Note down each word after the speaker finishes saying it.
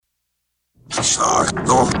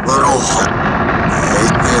Sakto, pero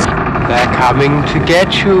They're coming to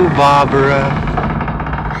get you, Barbara.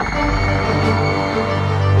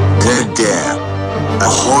 Dead Dad, a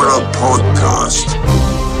horror podcast.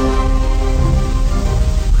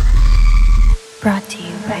 Brought to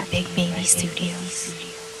you by Big Baby Studios.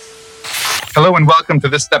 Hello and welcome to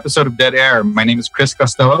this episode of Dead Air. My name is Chris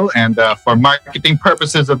Costello, and for marketing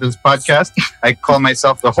purposes of this podcast, I call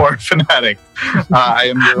myself the horror fanatic.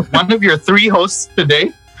 I am one of your three hosts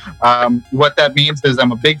today. What that means is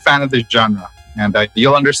I'm a big fan of this genre, and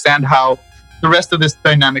you'll understand how the rest of this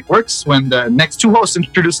dynamic works when the next two hosts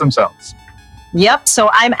introduce themselves. Yep. So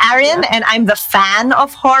I'm Aaron and I'm the fan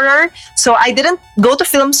of horror. So I didn't go to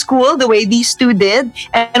film school the way these two did.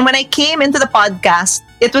 And when I came into the podcast,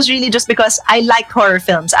 it was really just because I liked horror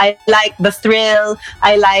films. I liked the thrill.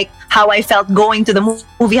 I liked how I felt going to the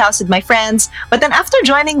movie house with my friends. But then after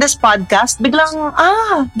joining this podcast,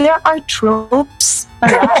 biglang, there are tropes.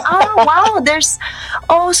 Wow,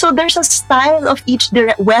 so there's a style of each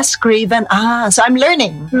Wes Craven. So I'm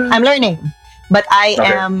learning. But I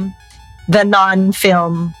am the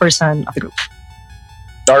non-film person of the group.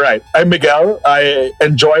 All right. I'm Miguel. I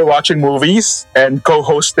enjoy watching movies, and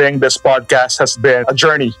co-hosting this podcast has been a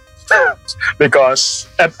journey. Because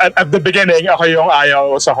at the beginning, ako yung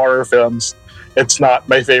ayaw sa horror films. It's not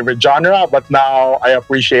my favorite genre, but now I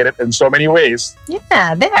appreciate it in so many ways.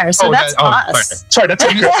 Yeah, there. So that's us. Sorry, that's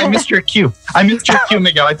I missed your cue.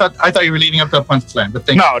 Miguel. I thought you were leading up to a punchline, but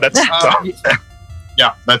thank you. No, that's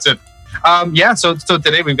yeah, that's it. So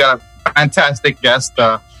today we've got a fantastic guest.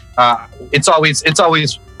 It's always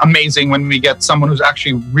amazing when we get someone who's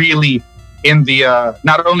actually really in the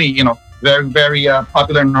not only very very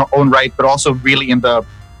popular in her own right, but also really in the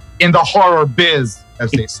horror biz,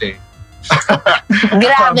 as they say.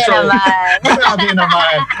 Grabe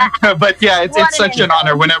naman. But yeah, it's such an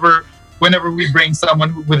honor whenever we bring someone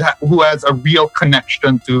who has a real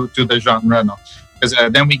connection to the genre, no? Because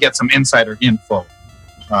then we get some insider info,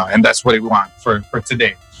 and that's what we want for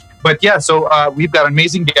today. But yeah, so we've got an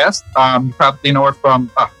amazing guest. You probably know her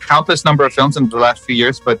from a countless number of films in the last few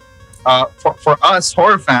years. But for us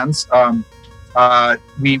horror fans,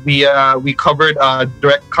 we covered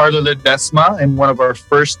direct Carlo Ledesma in one of our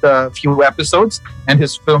first few episodes, and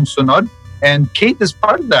his film Sunod. And Kate is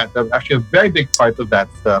part of that, actually a very big part of that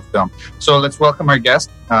film. So let's welcome our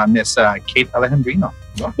guest, Miss Kate Alejandrino.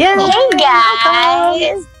 Yeah. Hey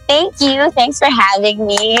guys. Thank you. Thanks for having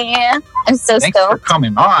me. I'm so Thanks stoked. for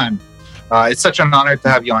coming on. It's such an honor to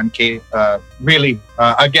have you on, Kate. Really,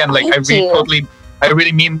 again, I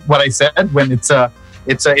really mean what I said when it's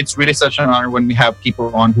really such an honor when we have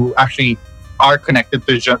people on who actually are connected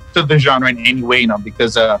to the genre in any way,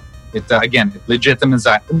 because it legitimizes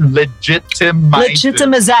our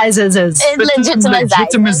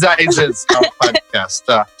podcast,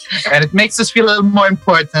 and it makes us feel a little more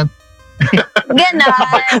important. Ganon.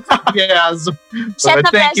 Yes. Shit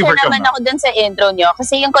na pressure naman ako dun sa intro nyo.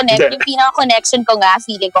 Kasi yung pinaka-connection ko nga,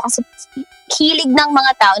 feeling ko. Kasi hilig ng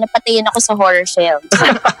mga tao na patayin ako sa horror films.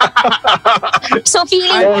 So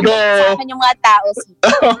feeling ko sa akin yung mga tao.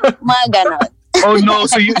 Mga ganon. Oh no,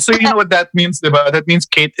 so you know what that means, diba? That means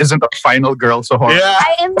Kate isn't a final girl so horror. Yeah.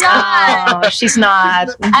 I am not. No, she's not.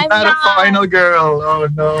 I'm not a final girl. Oh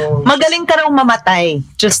no. Magaling ka raw mamatay.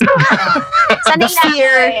 Just the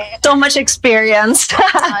fear. So much experience.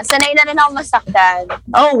 Sanay na rin ako masaktan.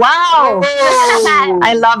 Oh, wow.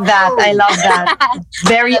 I love that.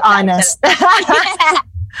 Very honest.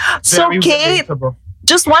 So, Very Kate, relatable.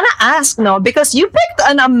 just want to ask, because you picked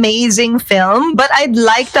an amazing film, but I'd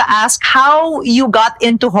like to ask how you got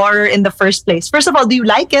into horror in the first place. First of all, do you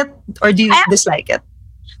like it or do you dislike it?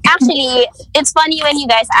 Actually, it's funny when you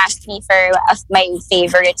guys ask me for my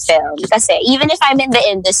favorite film. Kasi even if I'm in the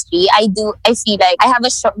industry, I feel like I have a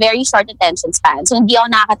very short attention span. So hindi ako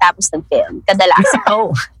nakakatapos ng film, kadalasan.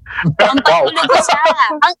 Oh. Ang patulog ko siya.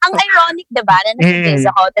 Ang ironic, diba? Na nag-guess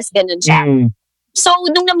ako, tas ganun siya. So,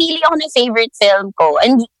 nung namili ako ng favorite film ko,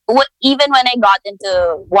 and even when I got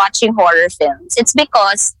into watching horror films, it's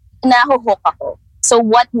because nahuhook ako. So,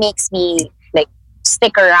 what makes me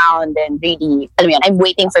stick around and really, I'm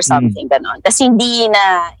waiting for something, ganon. Tapos hindi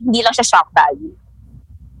lang siya shock value.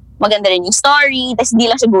 Maganda rin yung story, tapos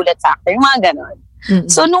hindi lang siya gulat factor, yung mga ganon.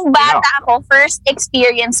 So, nung bata ako, first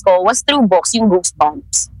experience ko was through books, yung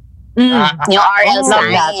Goosebumps. Yung R.L.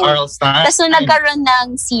 Stein. Tapos nung nagkaroon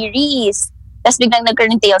ng series, tapos biglang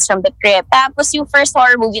nagkaroon ng Tales from the Crypt. Tapos yung first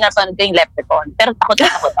horror movie na panood ko yung Leprechaun. Pero takot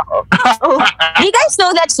ako. Do you guys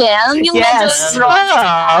know that film? Yung yes.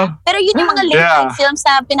 Pero yun yung mga late films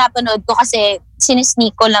na pinapanood ko kasi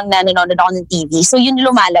sinisneak ko lang na nanonood ako ng TV. So yun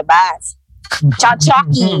lumalabas.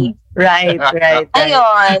 Chucky. Right.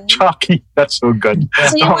 Ayun. Chucky, that's so good.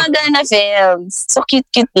 So yung mga ganun na films, so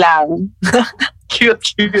cute-cute lang. Cute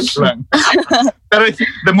lang. Pero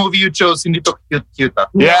the movie you chose, hindi to cute.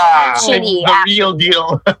 Yeah. Actually, The real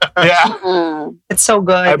deal. Yeah. It's so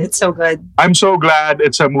good. It's so good. I'm so glad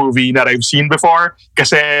it's a movie that I've seen before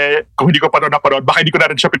kasi kung hindi ko pa napanood, baka hindi ko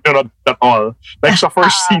na rin siya pinanood at all. Like sa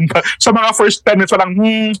first scene, sa mga first 10 minutes pa lang,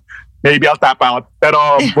 maybe I'll tap out.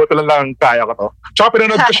 Pero buto lang kaya ko to. Tsaka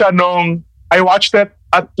pinanood ko siya nung I watched it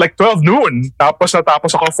at like 12 noon. Tapos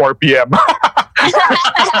natapos ako 4 p.m.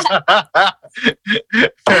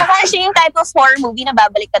 Saka siya yung type of horror movie na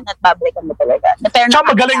babalikan mo talaga. Pero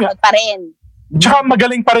Tsaka magaling nakakatakot pa rin. Tsaka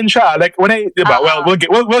magaling pa rin siya. Like when diba? Well,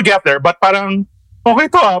 we'll get there. But parang okay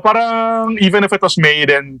to Parang even if it was made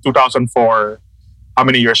in 2004, how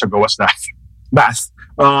many years ago was that? Math.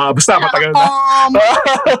 Basta matagal na.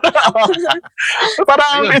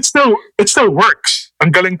 Parang it still works. Ang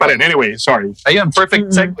galing pa rin. Anyway, sorry. Ayun, perfect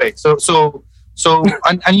segue. So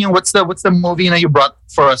what's the movie na you brought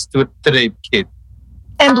for us today, Kate?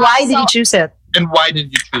 And why did you choose it? And why did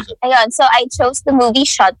you choose it? Ayun, so I chose the movie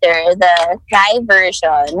Shutter, the Thai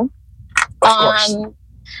version. Of course.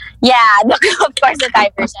 Yeah, of course, the Thai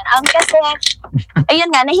version. Kasi, ayun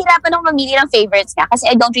nga, nahirapan akong mamili ng favorites nga kasi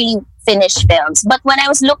I don't really finish films. But when I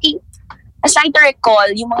was trying to recall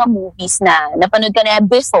yung mga movies na napanood ko na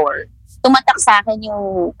before, tumatak sa akin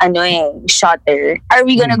yung Shutter. Are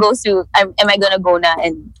we gonna go through, am I gonna go na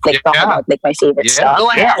and talk about like my favorite stuff?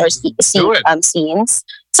 Go ahead. Or scenes?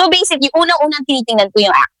 So basically, unang-unang tinitingnan ko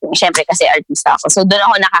yung acting. Syempre kasi artista ako. So doon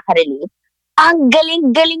ako nakaka-relate. Ang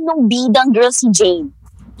galing-galing nung bidang girl si Jane.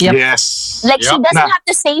 Yep. Yes. Like she doesn't have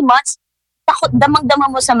to say much. Takot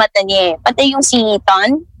damang-dama mo sa mata niya. Pati yung si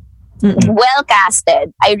Ton, well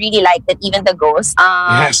casted. I really liked it. Even the ghost.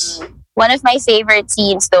 Yes. One of my favorite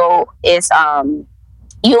scenes though is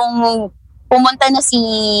yung pumunta na si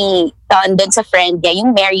Ton dun sa friend niya,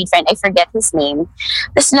 yung married friend, I forget his name.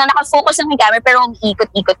 Tapos na nakafocus ang camera pero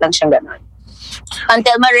umiikot-ikot lang siyang gano'n.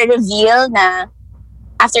 Until ma-reveal na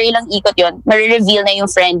after ilang ikot yun, ma-reveal na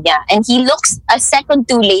yung friend niya. And he looks a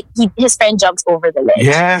second too late, his friend jumps over the ledge.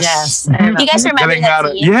 Yes. You guys remember Galing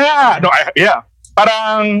that scene? Yeah. No,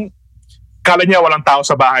 parang kala niya walang tao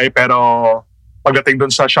sa bahay pero pagdating dun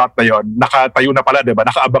sa shot na yon, nakatayo na pala, diba?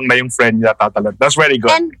 Nakaabang na yung friend niya tatalon. That's very good.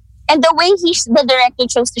 And the way the director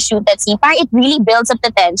chose to shoot that scene, parang it really builds up the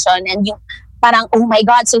tension and yung parang, oh my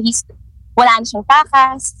God, so wala na siyang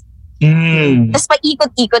takas. Tapos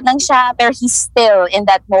paikot-ikot lang siya, pero he's still in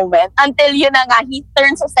that moment. Until yun na nga, he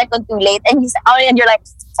turns a second too late and and you're like,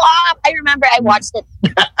 fuck! I remember I watched it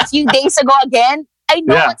a few days ago again. I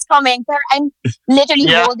know what's coming, but I'm literally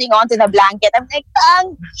holding on to the blanket. I'm like,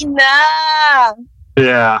 ang ina!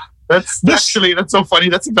 Yeah. That's so funny.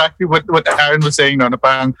 That's exactly what Aaron was saying. No, na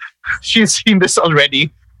parang she's seen this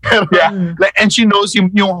already. And she knows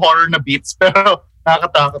yung horror na beats. Pero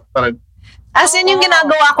nakakatakot pa rin. As in, yung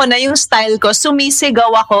ginagawa ko na yung style ko,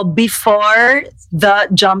 sumisigaw ako before the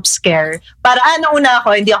jump scare. Para una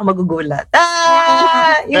ako, hindi ako magugulat.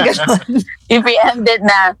 Yung gano'n. You preempted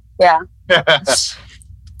na. Yeah.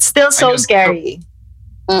 Still so scary.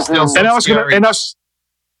 Still so And I scary.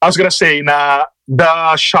 was gonna say na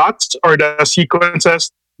the shots or the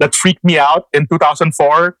sequences that freaked me out in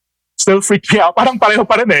 2004 still freak me out. Parang pareho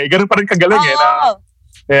pa rin eh. Ganun pa rin kagaling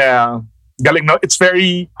Yeah. Galing, no? It's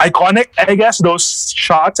very iconic, I guess, those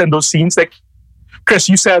shots and those scenes. Like, Chris,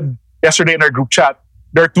 you said yesterday in our group chat,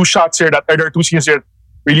 there are two scenes here that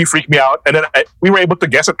really freaked me out. And then we were able to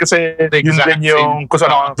guess it kasi yun din yung,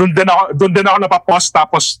 doon din ako napapause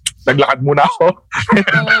tapos naglakad muna ako.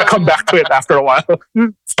 Come back to it after a while.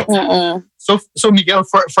 So Miguel,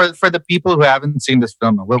 for the people who haven't seen this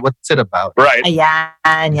film, what's it about? Right.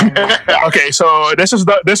 Ayan. Okay, so this is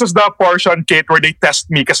the portion, Kate, where they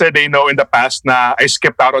test me kasi they know in the past na I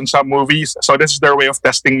skipped out on some movies. So this is their way of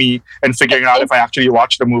testing me and figuring out if I actually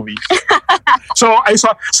watched the movie. So I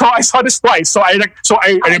saw this twice. So I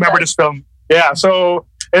remember this film. Yeah, so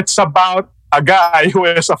it's about a guy who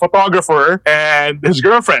is a photographer and his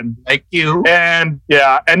girlfriend. Like you. And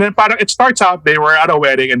then parang it starts out, they were at a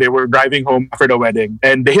wedding and they were driving home after the wedding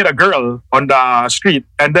and they hit a girl on the street.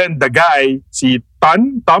 And then the guy,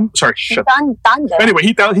 Anyway,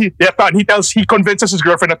 he convinces his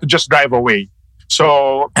girlfriend not to just drive away.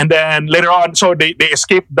 So, and then later on, so they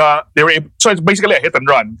escaped so it's basically a hit and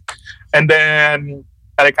run. And then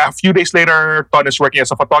like a few days later, Ton is working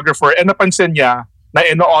as a photographer and napansin niya na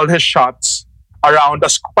in all his shots around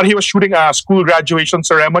but he was shooting a school graduation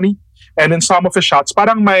ceremony and in some of his shots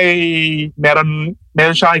parang meron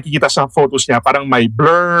siya nakikita sa photos niya parang may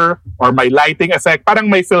blur or may lighting effect, parang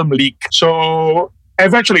may film leak. So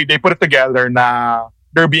eventually they put it together na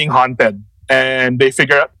they're being haunted. And they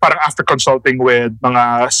figure, parang after consulting with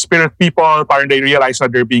mga spirit people, parang they realize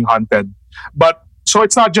that they're being haunted. But, so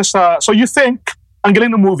it's not just, so you think, ang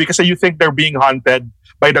galing ng movie kasi you think they're being haunted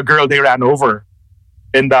by the girl they ran over.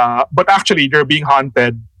 But actually, they're being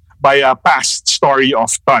haunted by a past story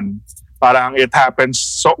of Ton. Parang it happens,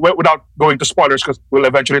 so without going to spoilers because we'll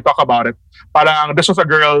eventually talk about it. Parang this was a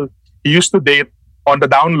girl he used to date on the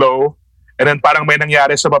down low, and then parang may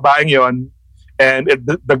nangyari sa babaeng yon, and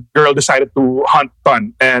the girl decided to hunt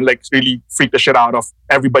Ton and like really freak the shit out of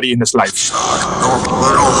everybody in his life.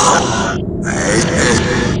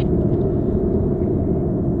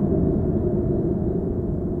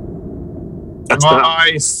 That's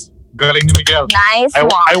nice. Galing ni Miguel. Nice I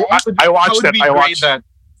watched it. I watched watched.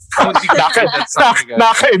 How would we grade that song, Miguel?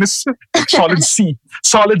 Nakainis.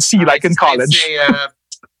 Solid C, like in college. I'd say,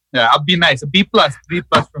 yeah, I'll be nice. A B plus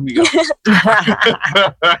for Miguel.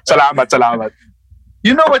 Salamat.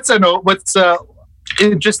 You know what's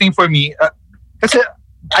interesting for me? Kasi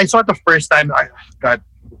I saw it the first time. God,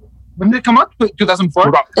 when did it come out?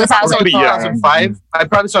 2004? 2004. 2005. I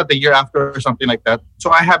probably saw it the year after or something like that.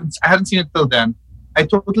 So I hadn't seen it till then. I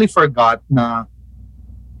totally forgot the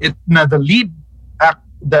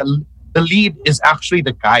lead is actually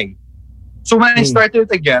the guy. So when I started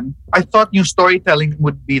it again, I thought new storytelling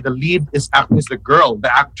would be the lead is the girl,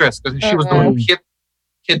 the actress, because she was the one who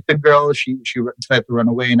hit the girl. She tried to run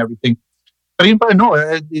away and everything. But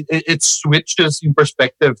it switches in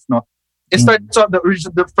perspective. No, it starts off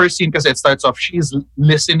the first scene because it starts off. She's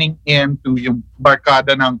listening in to yung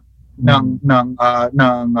barkada ng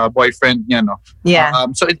boyfriend niya, no. Yeah.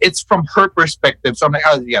 So it's from her perspective. So I'm like,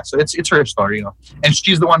 so it's her story, no. And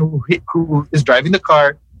she's the one who is driving the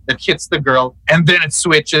car that hits the girl, and then it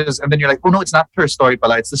switches, and then you're like, oh no, it's not her story,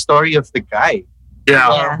 pala. It's the story of the guy.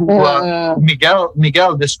 Yeah. Who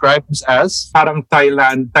Miguel describes as Parang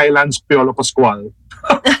Thailand's Piolo Pascual.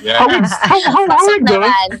 Yeah. How it go?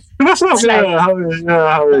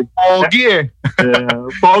 Pogi eh.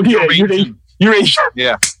 Pogi. Eurasian.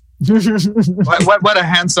 Yeah. what a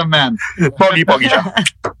handsome man. Pogi siya.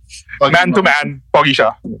 Man to man, pogi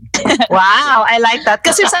siya. Wow, I like that.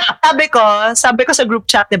 Kasi sabi ko sa group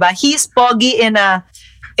chat, diba? He's pogi in a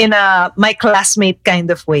my classmate kind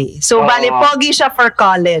of way. So bali pogi siya for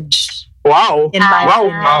college. Wow. Wow.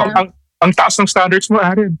 Ang taas ng standards mo,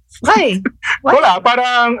 Aaron. Why? Wala,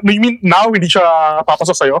 parang you mean now hindi siya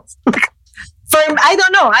papasok sa'yo? I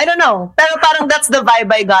don't know. Pero parang that's the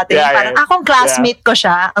vibe I got. Parang akong classmate ko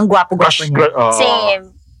siya, ang gwapo-gwapo niya.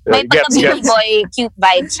 Same. May pagka-baby boy, cute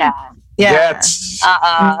vibe siya. Yeah. Gets.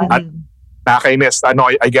 Nakakainis. I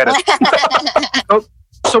get it.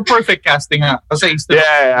 So perfect casting nga. Kasi he's still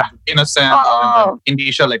innocent. And hindi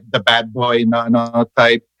siya like the bad boy na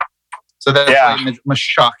type. So that's why mas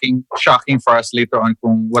shocking for us later on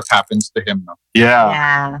kung what happens to him. No?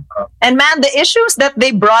 Yeah. And man, the issues that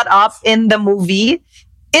they brought up in the movie,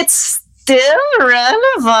 it's still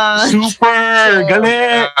relevant. Super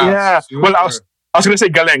galing. Yeah. Super. Well, I was gonna say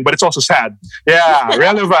galing, but it's also sad. Yeah,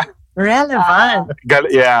 relevant.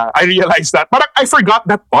 Yeah, I realized that. Parang I forgot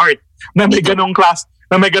that part. Na may ganong klase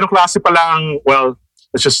pa lang. Well,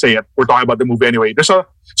 let's just say it. We're talking about the movie anyway. So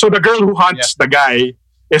the girl who hunts the guy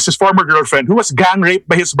is his former girlfriend who was gang raped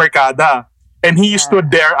by his barkada, and he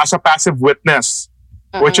stood there as a passive witness,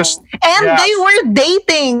 which is they were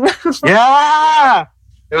dating.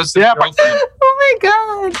 It was girlfriend. Oh my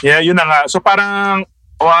god. Yeah, yun na nga. So parang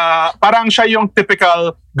siya yung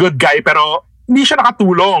typical good guy pero hindi siya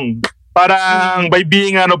nakatulong. Parang by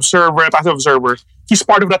being an observer, a passive observer, he's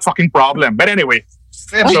part of that fucking problem. But anyway.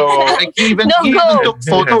 So like he even took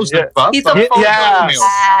photos. He took photos.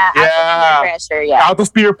 Out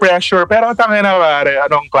of peer pressure. Pero tangin na pare,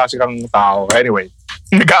 anong klase kang tao. Anyway.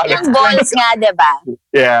 Yung balls nga, diba?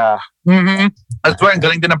 Yeah. Mm-hmm. That's why ang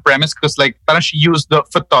galing din ang premise because like parang she used the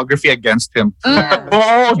photography against him.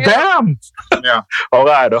 Oh, damn! Yeah. Oh,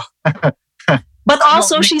 God. But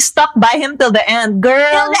also, she stuck by him till the end. Girl.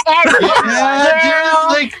 Till the end. Girl.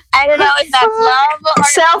 Like, I don't know if that's love or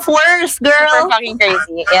self-worth, girl. super fucking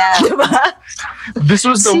crazy. Yeah. This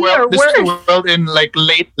was the world in like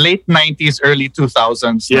late 90s, early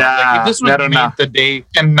 2000s. Yeah. Like, if this was made today,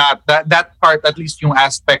 cannot that part, at least yung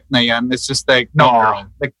aspect na yan, it's just like, no, girl.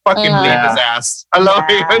 Like, fucking leave his ass. Hello?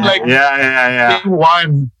 Like, yeah. They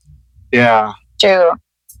won. Yeah. True.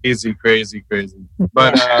 Crazy.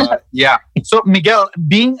 But so Miguel,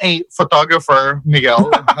 being a photographer,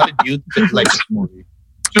 how did you like this movie?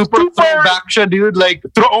 Super throwback siya, dude. Like,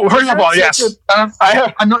 first of all, yes.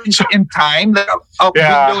 In time, like a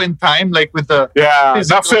window in time, like with the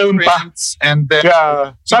film prints, and then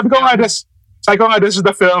sabi ko nga Sabi ko nga, this is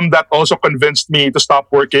the film that also convinced me to stop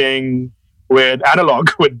working with analog,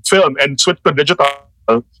 with film, and switch to digital.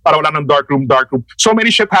 Para wala ng dark room. So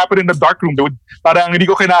many shit happened in the dark room, dude. Parang hindi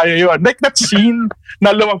ko kinaya yun. Like that scene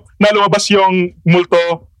na lumabas yung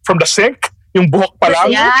multo from the sink, yung buhok pa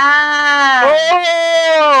lang. Yeah.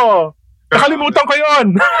 Oh! Nakalimutan ko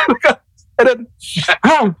yun. And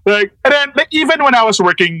then, even when I was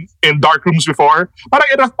working in dark rooms before, parang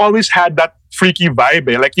it has always had that freaky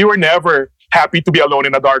vibe. Eh? Like you were never happy to be alone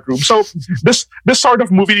in a dark room. So this sort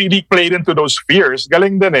of movie really played into those fears.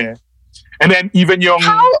 Galing din eh. And then even yung...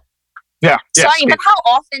 Sorry, but how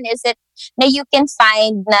often is it na you can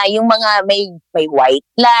find na yung mga may white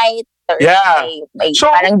light or may so,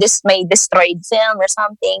 parang may destroyed film or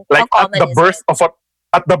something? Like at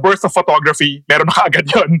the birth of photography, meron na kaagad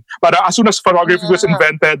yun. Para as soon as photography was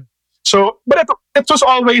invented. So, but it was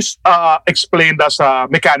always explained as a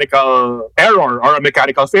mechanical error or a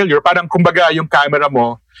mechanical failure. Parang kumbaga yung camera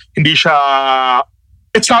mo, hindi siya...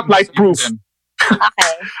 It's not light-proof.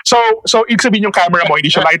 Okay. So ibig sabihin yung camera mo, hindi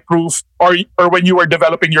siya light-proof or when you were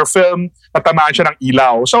developing your film, natamaan siya ng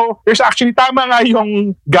ilaw. So there's actually, tama nga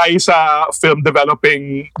yung guy sa film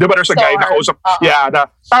developing, di ba there's a guy na kausap,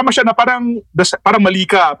 tama siya na parang mali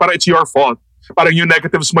ka, parang it's your fault. Parang yung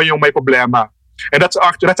negatives mo yung may problema. And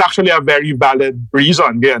that's actually a very valid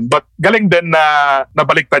reason again. But galing din na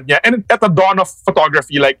nabaliktad niya. And at the dawn of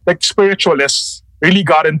photography, like spiritualists really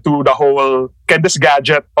got into the whole, can this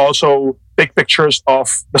gadget also take pictures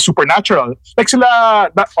of the supernatural? Like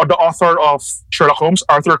the author of Sherlock Holmes,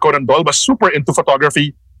 Arthur Conan Doyle, was super into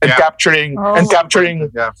photography and capturing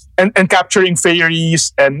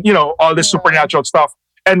fairies and all this supernatural stuff.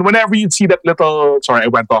 And whenever you see that little, sorry, I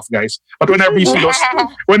went off, guys. But whenever you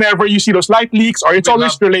see those light leaks, or it's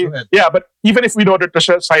always related. Yeah, but even if we know that there's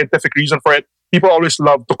a scientific reason for it, people always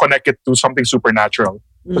love to connect it to something supernatural.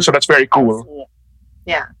 So that's very cool.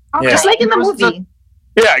 Yeah. Just like in the movie.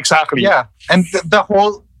 Yeah, exactly. Yeah, and that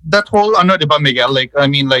whole ano, diba, Miguel? Like, I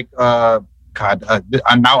mean, like, now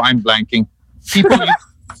I'm blanking. People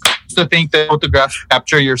used to think that photographs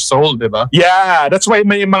capture your soul, diba? Yeah, that's why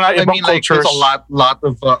may mga ibang cultures. Like,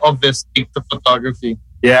 there's a lot of this to photography.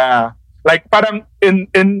 Yeah, like parang in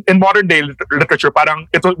modern day literature, parang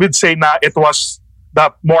we'd say na it was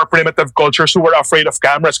the more primitive cultures who were afraid of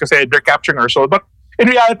cameras kasi they're capturing our soul, but in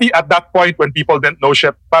reality, at that point, when people didn't know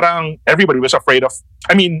shit, parang everybody was afraid of...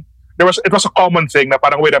 I mean, it was a common thing na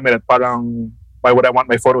parang, wait a minute, parang, why would I want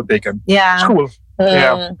my photo taken? Yeah. It's cool.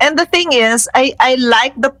 Yeah. And the thing is, I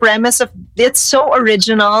like the premise of... It's so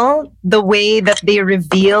original, the way that they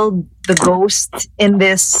revealed the ghost in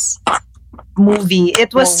this movie.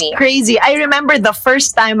 It was crazy. I remember the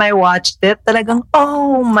first time I watched it, talagang,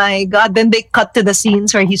 oh my God. Then they cut to the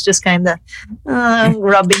scenes where he's just kind of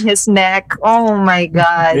rubbing his neck. Oh my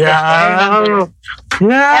God. Yeah.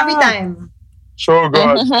 Every time. So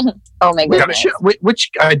good. Oh my God.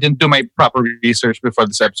 Which I didn't do my proper research before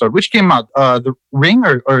this episode. Which came out? The Ring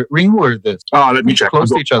or Ringu or this? Oh, let me check.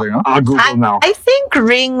 Close to each other, no? I'll Google now. I think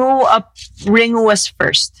Ringu was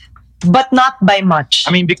first. But not by much.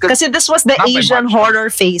 I mean, because this was the Asian horror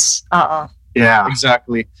phase. Yeah,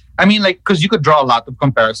 exactly. I mean, like, because you could draw a lot of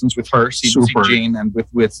comparisons with her, see Jane, and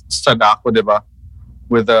with Sadako, diba?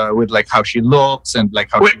 With like how she looks and like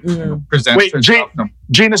how she presents herself.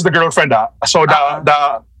 Jane is the girlfriend. So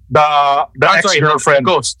the ex-girlfriend,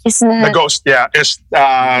 the ghost. The ghost, is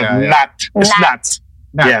Nat. It's Nat.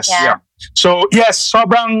 Yes. Yeah. So yes,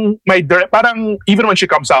 sobrang parang even when she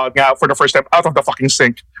comes out nga for the first time out of the fucking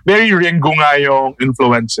sink, very Ringu nga yung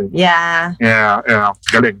influence. Yeah. Yeah.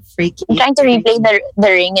 Galing. Freaky. I'm trying to replay the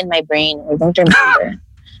Ring in my brain. I don't remember.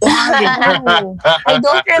 I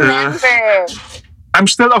don't remember. I'm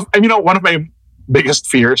still one of my biggest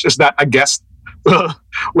fears is that a guest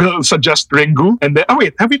will suggest Ringu and then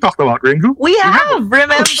have we talked about Ringu? We have,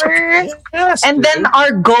 remember? Yes. And then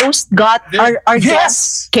our ghost got our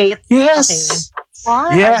guest, Kate. Yes.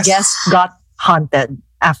 What? Yes. Our guest got haunted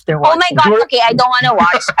after Oh watching. my God, okay, I don't want to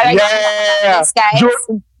watch. I don't want to watch this, guys.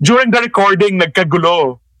 During the recording,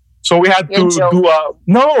 nagkagulo. So we had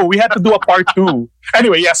to do a part 2.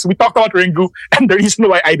 Anyway, yes, we talked about Ringu, and the reason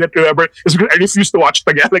why I didn't remember is because I refused to watch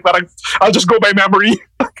it again. Like, I'll just go by memory.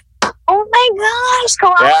 Oh my gosh,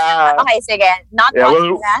 come on. Yeah. Okay, sige. Not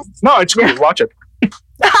watching that. No, it's good. Watch it.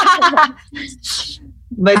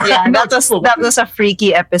 But yeah, that was a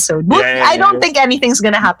freaky episode. But I don't think anything's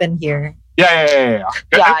gonna happen here. Yeah.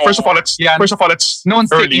 First of all, it's no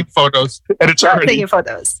one's early. taking photos. And it's early. Taking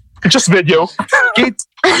photos. It's just video. Kate.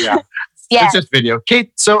 Yeah. It's just video.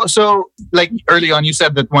 Kate, so like early on, you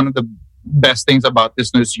said that one of the best things about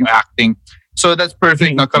this is your acting. So that's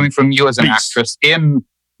perfect now coming from you as an actress in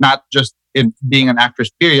not just in being an actress,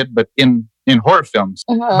 period, but in horror films.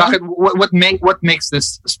 Bakit, what makes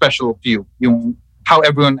this special to you? Yung how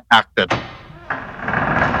everyone acted.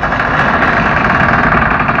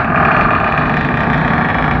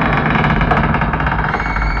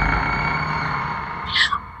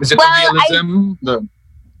 Is it realism? So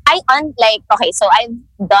I've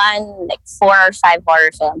done like 4 or 5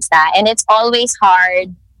 horror films na, and it's always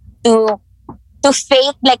hard to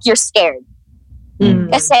fake like you're scared.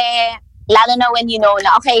 Kasi lalo na when you know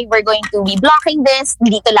na okay, we're going to be blocking this,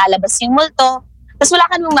 dito lalabas yung multo, tapos wala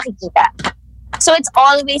ka namang makikita. So it's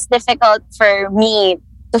always difficult for me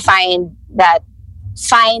to find that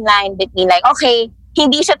fine line between like, okay,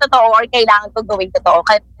 hindi siya totoo or kailangan ko gawing totoo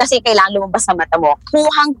kasi kailangan lumabas sa mata mo.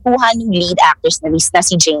 Kuhang-kuha ng lead actors na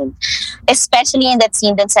si Jane. Especially in that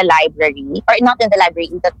scene dun sa library, or not in the library,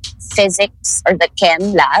 in the physics or the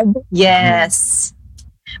chem lab. Yes.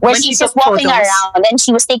 Where she's just walking around and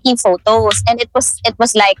she was taking photos, and it was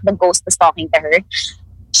like the ghost was talking to her.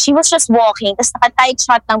 She was just walking, tapos naka-tight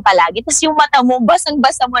shot lang palagi, tapos yung mata mo,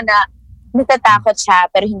 basang-basa mo na natatakot siya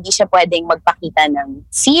pero hindi siya pwedeng magpakita ng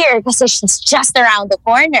fear kasi she's just around the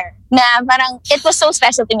corner. Na parang, it was so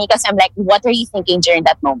special to me because I'm like, what are you thinking during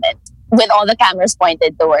that moment? With all the cameras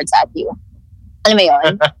pointed towards at you. Alam mo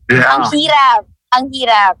yun? Yeah. Ang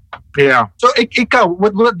hirap. Yeah. So, ikaw,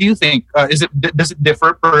 what do you think? Does it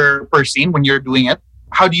differ per scene when you're doing it?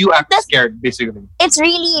 How do you act scared, basically? It's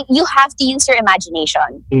really, you have to use your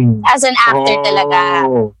imagination. As an actor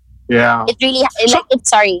talaga. Yeah. It really,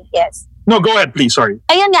 sorry, yes. No, go ahead, please. Sorry.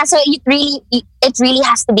 Ayun nga, so it really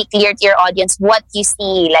has to be clear to your audience what you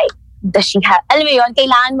see. Like, does she have, alam mo yun,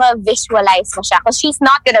 kailangan ma-visualize mo siya because she's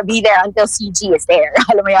not gonna be there until CG is there.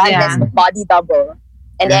 Alam mo yun, unless the body double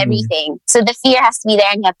and everything. So the fear has to be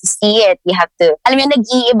there and you have to see it. You have to, alam mo yun,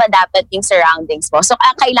 nag-iiba dapat yung surroundings mo. So,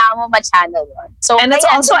 kailangan mo ma-channel yun. So, and it's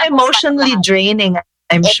also emotionally draining,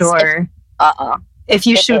 I'm sure. If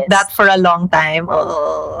you shoot that for a long time,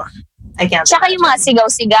 I can't. Tsaka yung mga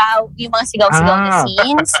sigaw-sigaw na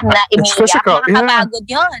scenes na immediate, nakakapagod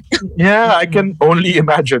yun. Yeah, I can only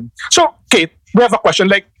imagine. So, Kate, we have a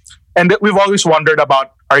question. And we've always wondered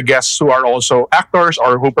about our guests who are also actors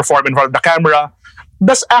or who perform in front of the camera.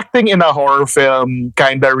 Does acting in a horror film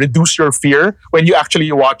kind of reduce your fear when you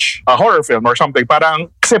actually watch a horror film or something?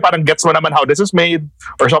 Kasi parang gets mo naman how this is made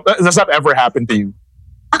or something. Does that ever happen to you?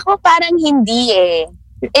 Ako parang hindi eh.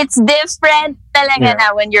 It's different talaga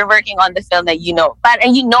na when you're working on the film that you know.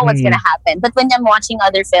 Parang you know what's gonna happen. But when I'm watching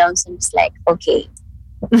other films, I'm just like, okay.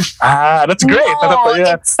 That's great. No,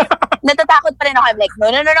 natatakot pa rin ako. I'm like,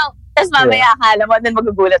 no. Tapos mamaya akala mo, then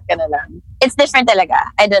magugulat ka na lang. It's different talaga.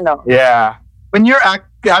 I don't know. Yeah. When you're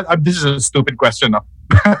this is a stupid question, no?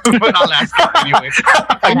 But I'll ask it anyway.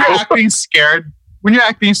 When you're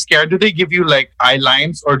acting scared, do they give you like eye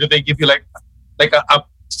lines or do they give you like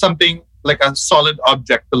something like a solid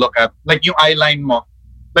object to look at, like yung eyeline mo,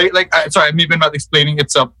 sorry, I'm even not explaining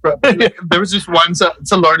itself. There was this once,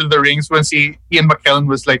 it's a Lord of the Rings when Ian McKellen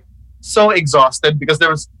was like so exhausted because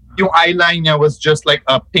there was yung eyeline niya was just like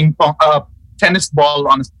a tennis ball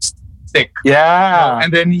on a stick. Yeah,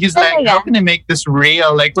 and then he's like, how can I make this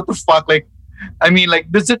real? Like, what the fuck? Like, I mean,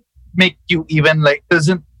 like, does it make you even like does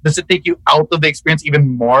it take you out of the experience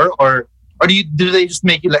even more, or do they just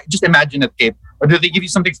make you like just imagine it, Kate? Or do they give you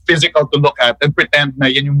something physical to look at and pretend na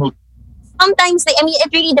yan yung mood? Sometimes, it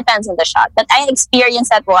really depends on the shot. But I experienced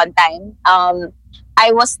that one time.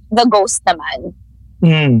 I was the ghost naman.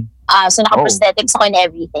 So naka-prosthetics ako and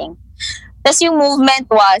everything. Tapos yung movement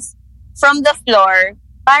was, from the floor,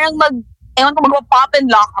 parang mag-pop and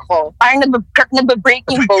lock ako. Parang nagbe-break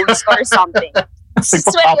yung bones or something.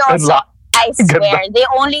 Seryoso, I swear. They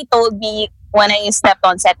only told me when I stepped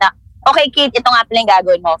on set na, okay, Kate, ito nga pala yung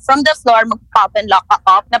gagawin mo. From the floor, mag-pop and lock ka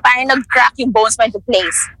up na parang nag-crack yung bones mo into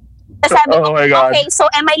place. Tapos sabi ko, okay, so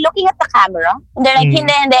am I looking at the camera? And they're like,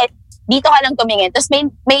 hindi. Dito ka lang tumingin. Tapos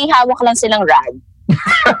may hawak lang silang rag.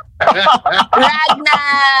 Rag na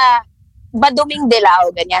baduming dilaw,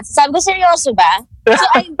 ganyan. So sabi ko, seryoso ba? So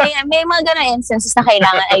may mga ganun instances na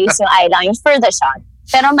kailangan ayos yung eyeliner for the shot.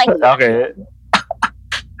 Pero mahirap. Okay.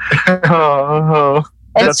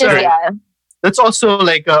 It's just, That's also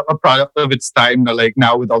like a product of its time na like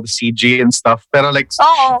now with all the CG and stuff. Pero like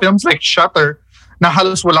films like Shutter, na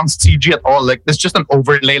halos walang CG at all. Like there's just an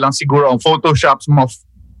overlay lang siguro on Photoshop's mga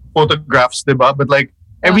photographs, diba? But like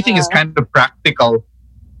everything is kind of practical.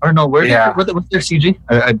 Or no, what's their CG?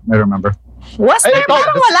 I remember. Was there?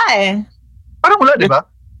 Parang wala eh. Parang wala, diba?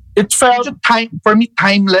 It felt for me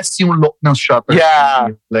timeless yung look ng Shutter. Yeah.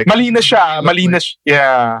 Like, malinis siya.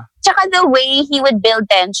 Yeah. Tsaka the way he would build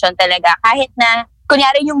tension talaga. Kahit na,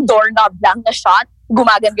 kunyari yung doorknob lang na shot,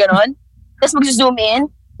 gumagan ganon. tapos mag-zoom in,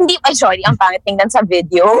 hindi, ay sorry, ang pangit tingnan sa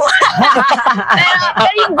video.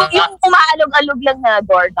 pero yung umaalog-alog lang na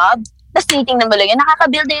doorknob, tapos tinitingnan mo lang yun,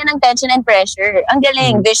 nakaka-build na yan ng tension and pressure. Ang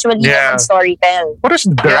galing, visually and storytell. What is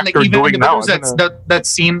the director doing now? That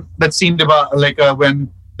scene, diba, like when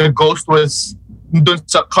the ghost was dun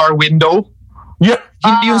sa car window. Yeah.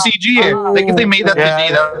 Hindi yung CG eh. Like if they made that today,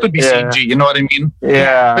 that would be CG. You know what I mean?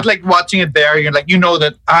 Yeah. But like watching it there, you're like, you know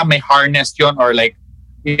that may harness yun, or like,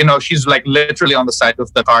 you know, she's like literally on the side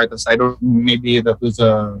of the car. I don't, maybe that was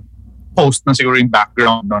a post na siguro yung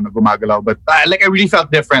background no, na gumagalaw. But I really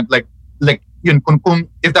felt different. Like yun, kung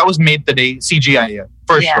if that was made today, CGI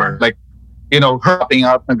for sure. Like, you know, her popping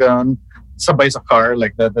up na ganun, sabay sa car,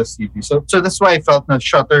 like that's CG. So that's why I felt na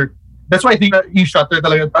Shutter. That's why I think that yung Shutter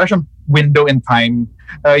talaga parang siyang window in time.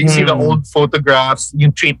 You see the old photographs,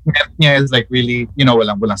 yung treatment niya is like really, you know,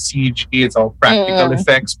 walang CG, it's all practical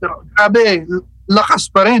effects. Pero grabe,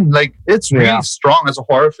 lakas pa rin. Like, it's really strong as a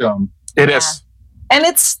horror film. It is. And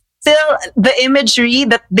it's still the imagery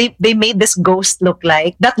that they made this ghost look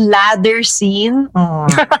like. That ladder scene. Oh.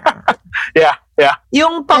 Yeah.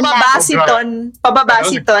 Yung pababa si Ton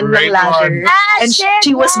ng ladder. And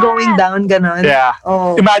she was going down, ganon. Yeah.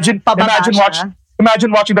 Oh,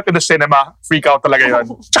 Imagine watching that in the cinema. Freak out talaga yun.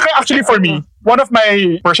 Tsaka actually for me, one of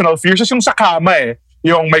my personal fears is yung sa kama eh.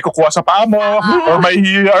 Yung may kukuha sa paa mo, or may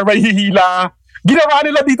hihila. Ginawa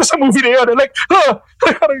nila dito sa movie na yun. Like,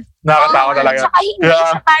 nakakatawa talaga. Tsaka hindi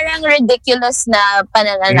siya parang ridiculous na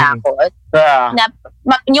pananakot. Yeah. Na,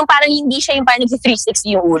 yung parang hindi siya yung parang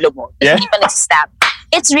nag-360 yung ulo mo. Hindi pa nag-stab.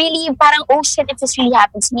 It's really parang, oh shit, if this really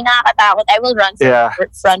happens, hindi nakakatakot. I will run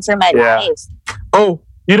for my life. Oh,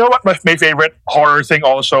 you know what my favorite horror thing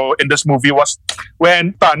also in this movie was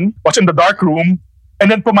when Tan was in the dark room and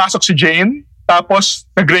then pumasok si Jane, tapos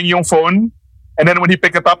nag-ring yung phone. And then when he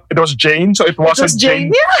picked it up, it was Jane. So it wasn't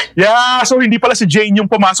Jane. Yeah, so hindi pala si Jane yung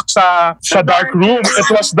pumasok sa dark room.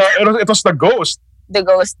 It was the ghost. The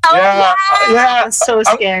ghost. Oh, yeah. So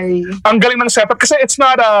scary. Ang galing ng setup kasi it's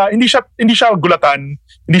not hindi siya gulatan,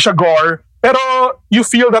 hindi siya gore, pero you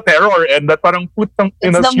feel the terror and that parang putang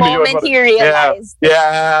it's the moment he realized.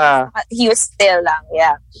 Yeah. He was still lang.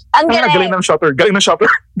 Yeah. Ang galing ng Shutter.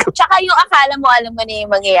 Tsaka yung akala mo, alam mo na yung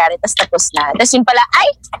mangyayari, tapos na. Tapos yung pala, ay,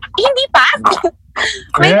 hindi pa.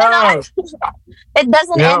 May ganon. It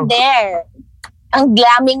doesn't end there. Ang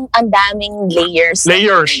daming layers.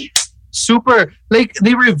 Super. Like,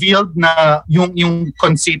 they revealed na yung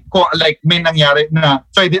conceit ko, like, may nangyari na,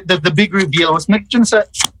 sorry, the big reveal was mentioned sa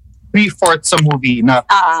 3/4 sa movie na,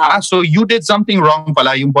 so you did something wrong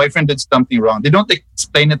pala, yung boyfriend did something wrong. They don't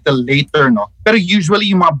explain it till later, no? Pero usually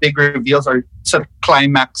yung mga big reveals are sa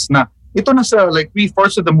climax na, ito na sa like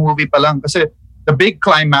 3/4 of the movie pa lang kasi the big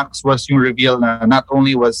climax was yung reveal na not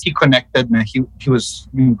only was he connected na he was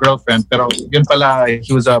yung girlfriend, pero yun pala,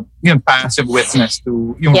 he was a passive witness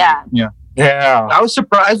to yung Yeah. I was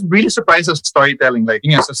surprised, really surprised at storytelling. Like,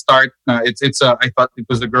 sa start, it's I thought it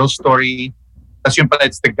was the girl's story. As yun pala,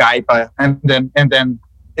 it's the guy pa. And then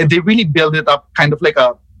they really build it up kind of like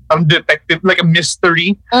a detective, like a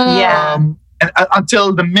mystery. And until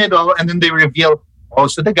the middle, and then they reveal,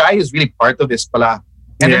 so the guy is really part of this pala.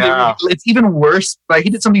 And then they reveal, it's even worse. Like, he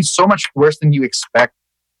did something so much worse than you expect.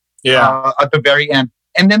 At the very end.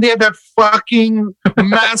 And then they have that fucking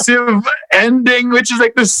massive ending, which is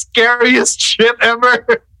like the scariest shit ever.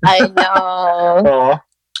 I know.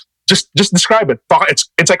 Just describe it.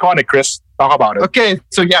 It's iconic, Chris. Talk about it. Okay,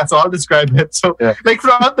 so I'll describe it. So, like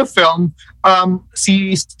throughout the film,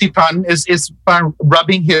 si Tan is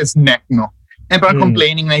rubbing his neck, no? And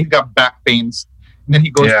complaining that he got back pains. And then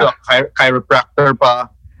he goes to a chiropractor pa.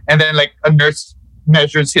 And then like a nurse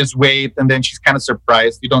measures his weight, and then she's kind of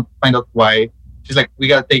surprised. You don't find out why. She's like, we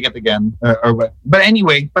gotta take it again. Or what. But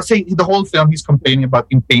anyway, say the whole film, he's complaining about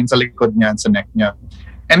yung pain sa likod niya and sa neck niya.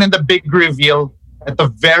 And then the big reveal at the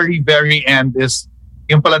very, very end is,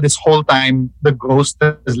 yung pala this whole time, the ghost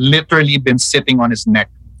has literally been sitting on his neck.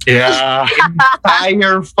 Yeah. The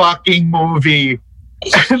entire fucking movie.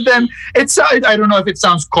 And then I don't know if it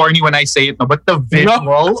sounds corny when I say it, no, but the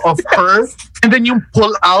visual of her, and then you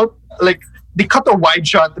pull out, like, they cut a wide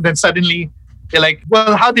shot, and then suddenly they're like,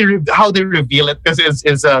 well, how they reveal it, because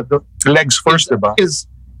the legs first, diba?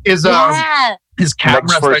 His camera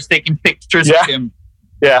starts taking pictures of him.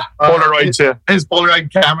 Yeah, Polaroids. His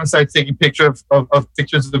Polaroid camera starts taking pictures of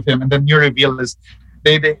pictures of him, and then your reveal is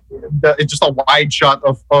it's just a wide shot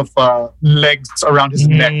of legs around his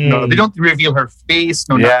neck. No, they don't reveal her face.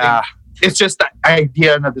 No, nothing. It's just the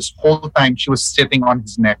idea that this whole time she was sitting on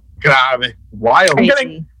his neck. Grabe, wild.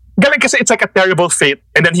 Galing kasi it's like a terrible fate,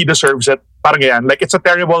 and then he deserves it. Parang yan. Like, it's a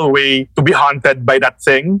terrible way to be haunted by that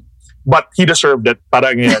thing. but he deserved it.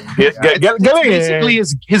 Parang yan. It's basically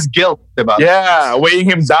his guilt, diba? Yeah, weighing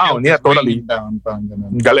him down. Yeah, totally. Down, parang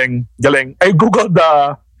ganun. Galing. I googled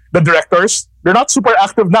the directors. They're not super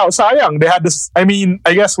active now. Sayang. They had this. I mean,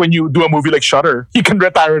 I guess when you do a movie like Shutter, you can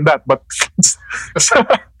retire in that. But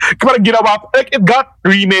parang ginawa, like it got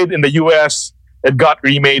remade in the US. It got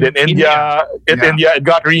remade in India. It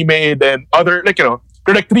got remade in other, like, there are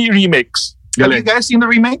like 3 remakes. Have you guys seen the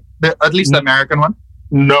remake? At least the American one?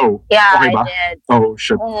 No. Yeah, Okay ba? I did. Oh,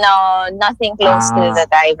 shit. No, nothing close to the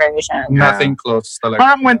Thai version. Nothing close. Talaga.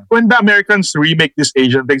 Parang when the Americans remake these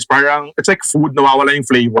Asian things, parang it's like food, nawawala yung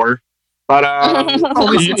flavor. Parang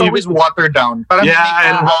It's always watered down.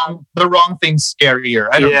 Parang the wrong things scarier.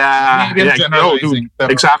 I don't know. Maybe I'm generalizing. Dude,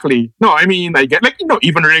 exactly. No, I mean, I get, like,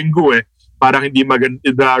 even Ringu parang hindi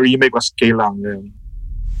the remake was okay lang. Yeah.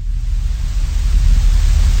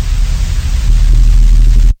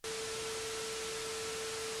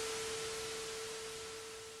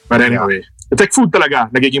 But anyway, it's like food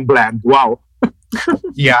talaga, nagiging bland. Wow.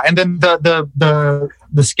 Yeah, and then the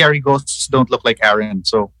scary ghosts don't look like Aaron,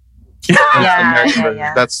 so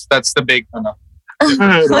Yeah. that's the big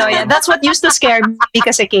So yeah, that's what used to scare me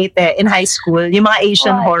kasi Kate in high school, yung mga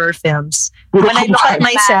Asian horror films. When I look at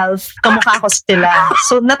myself, kamukha ko sila.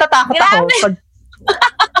 So natatakot ako pag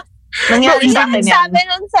nangyari sa akin yan. Sabi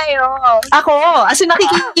nun sa'yo. Ako, as in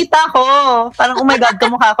nakikita ko. Parang, oh my God,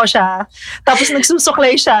 kamukha ko siya. Tapos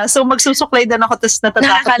nagsusuklay siya. So magsusuklay din ako, tapos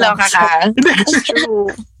natatakot Nakakaloka ka. It's true.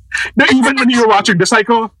 No, even when you were watching the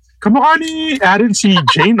Psycho, kamukha ni Aaron si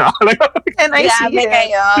Jaina. And I see Grabe it.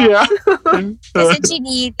 kayo. Yeah. Kasi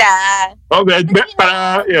Chinita. Okay,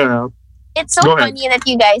 yeah. It's so Go ahead. funny that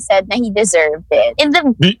you guys said na he deserved it.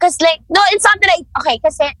 Because like, no, it's not that okay,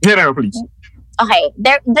 kasi, Yeah, please. okay,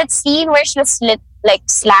 that scene where she was like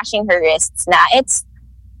slashing her wrists na, it's,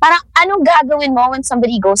 parang, anong gagawin mo when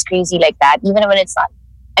somebody goes crazy like that, even when it's not,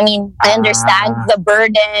 I mean, I understand the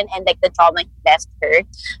burden and like the trauma he left her.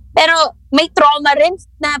 Pero may trauma rin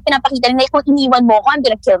na pinapakita rin, like, kung iniwan mo ko, I'm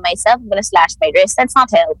gonna kill myself, I'm gonna slash my wrist. That's not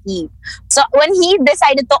healthy. So when he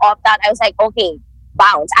decided to opt out, I was like, okay,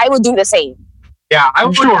 bounce. I will do the same. Yeah, I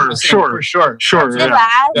would Sure. for sure. Diba?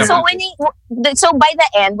 Yeah. So so by the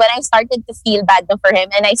end, when I started to feel bad for him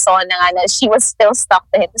and I saw na she was still stuck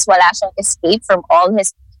to him, tapos wala siyang escape from all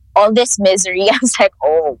this misery, I was like,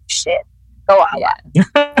 oh shit. Kawawa.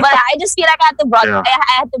 But I just feel like I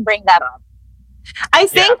had to bring that up. I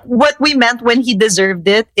think what we meant when he deserved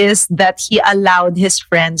it is that he allowed his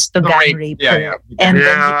friends to gang rape her. And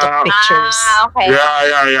then he took pictures. Okay.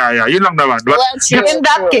 Yeah. Yun lang naman. But, Well, true, In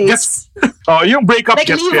that true. case, yung breakup like,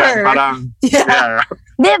 gets leave yan. her. Parang, Yeah.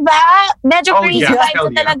 Diba? Medyo crazy yeah, vibes hell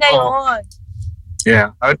na talaga yun. yeah.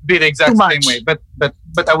 I would be the exact Too same much. way,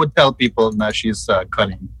 but I would tell people that she's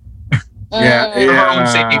cutting Yeah. for her own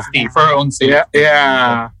safety. For her own safety.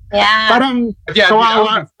 Yeah. Yeah. Parang, But yeah, dude, I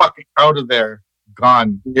would be fucking out of there,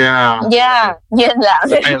 gone. yeah. Yeah. Yun lang.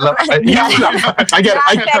 I get it.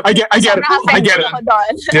 I get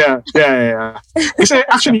it. Yeah. Kasi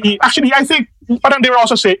actually, I think parang they were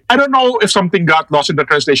also saying, I don't know if something got lost in the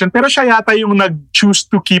translation, pero siya yata yung nag-choose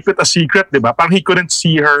to keep it a secret, di ba? Parang he couldn't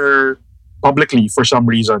see her publicly for some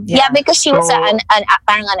reason. Yeah, because she was So-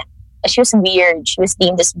 she was weird. She was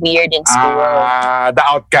deemed as weird in school. The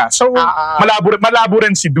outcast. So, malabo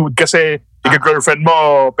rin si dude kasi ika-girlfriend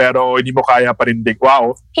mo pero hindi mo kaya parindig.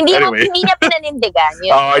 Wow. Hindi Anyway. niya pinanindigan.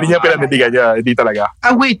 Yun. Hindi niya pinanindigan niya. Hindi talaga.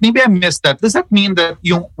 Wait, maybe I missed that. Does that mean that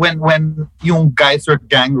when yung guys were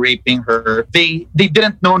gang raping her, they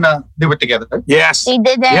didn't know na they were together? Yes. They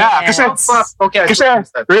didn't. Yeah, kasi Okay, I Kasi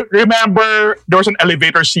missed that. remember there was an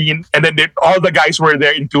elevator scene and then all the guys were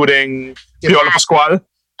there including Piolo Pascual.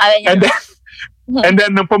 And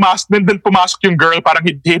then nung pumasok yung girl, parang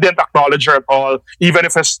he didn't acknowledge her at all, even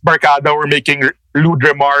if his barkada were making lewd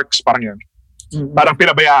remarks, parang yun. Parang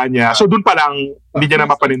pinabayaan niya. So dun pa lang, hindi niya na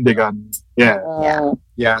mapanindigan. Yeah.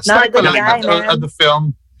 Yeah, Not a start good like guy, that, man. of the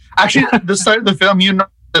film. Actually, at the start of the film, you know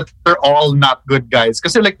that they're all not good guys.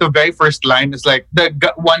 Because like the very first line is like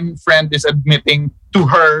one friend is admitting to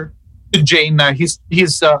her, to Jane, he's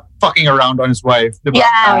fucking around on his wife. Diba?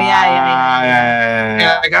 Yeah. Oh, yeah.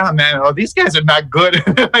 Yeah, like, oh man, these guys are not good.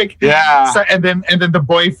 Like, Yeah. so, and then the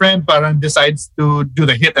boyfriend parang decides to do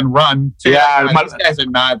the hit and run. So, Yeah, these guys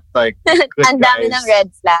are not like good Ang dami guys. ng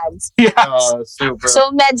red flags. Yes. Super.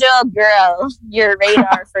 So medyo, girl, your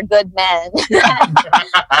radar for good men.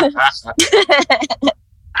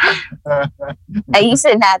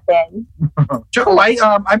 Ayusin natin. Tsaka why,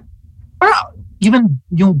 even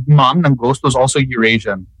yung mom ng Ghost was also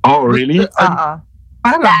Eurasian. Oh, really? Parang,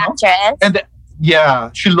 The no? actress. And yeah,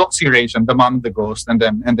 she looks Eurasian, the mom of the Ghost, and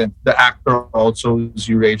then the actor also is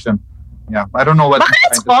Eurasian. Yeah, I don't know what. Baka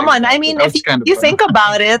it's common. I mean, if you think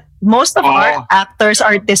about it, most of our actors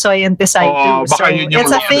are tisoy and tisay too. So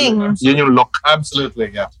it's a thing. Yun yung look.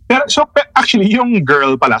 Absolutely, yeah. Actually, yung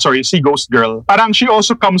girl pala, si Ghost Girl, parang she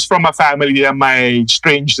also comes from a family na may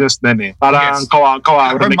strangeness din eh. Parang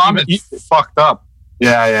kawawa. Her mom is fucked up.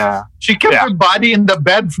 Yeah. She kept her body in the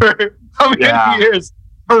bed for how many years?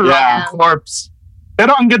 Her corpse.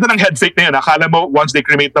 Pero ang ganda ng head fake na yun. Akala mo, once they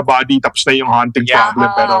cremate the body, tapos na yung haunting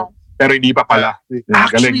problem. Pero hindi pa pala.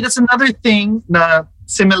 Actually, that's another thing na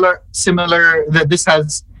similar that this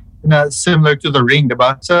has similar to The Ring,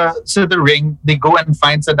 diba? So The Ring, they go and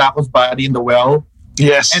find Sadako's body in the well.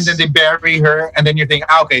 Yes. And then they bury her, and then you think,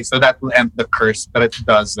 okay, so that will end the curse, but it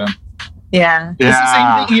doesn't. Yeah. It's the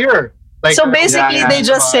same thing here. Like, so basically, they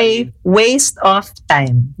just say, waste of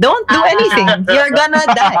time. Don't do anything. You're gonna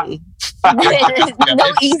die.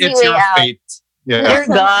 No easy it's way your out. fate. Yeah. You're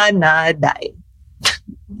gonna die.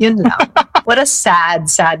 Yun lang. What a sad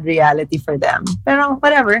reality for them. Pero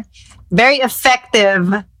whatever. Very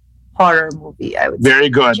effective horror movie, I would say. Very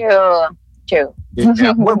good. True.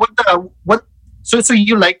 Yeah. What? So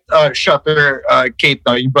you liked Shutter, Kate?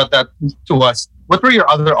 You brought that to us. What were your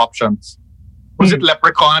other options? Was it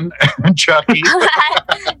Leprechaun and Chucky?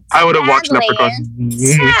 I would have watched Leprechaun.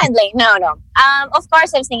 Sadly, no. Of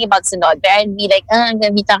course, I was thinking about Sunod, but I'd be like, I'm going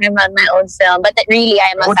to be talking about my own film. But really,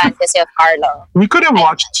 I'm a fantasy of Carlo. We could have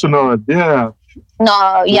watched Sunod, yeah.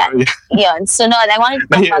 No, yun. Sunod. I wanted to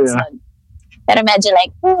talk about Sunod. Pero medyo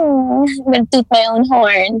like, I'm going to toot my own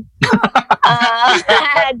horn.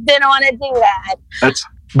 I didn't want to do that. That's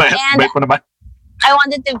bait mo naman. I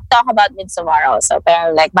wanted to talk about Midsommar also,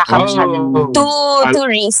 pero like baka masyadong too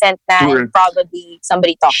recent na and probably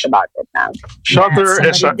somebody talked about it now. Shutter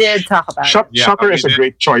did talk about it. Shutter is a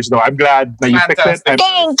great choice though. I'm glad that you picked it.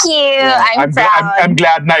 Thank you. I'm proud. I'm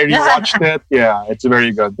glad na I rewatched it. Yeah, it's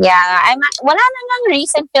very good. Yeah, wala nang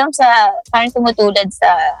recent films sa parang tumutulad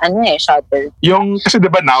sa Shutter. Yung kasi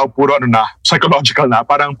diba now puro psychological na,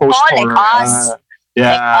 parang post-horror. Like Us.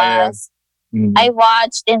 Yeah. I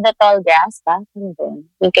watched In the Tall Grass, ba?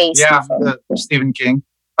 Stephen King.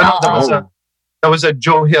 That was a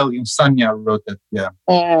Joe Hill, yung Sanya wrote it. Yeah.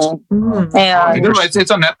 Yeah.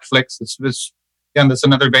 It's on Netflix. And that's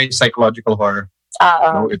another very psychological horror.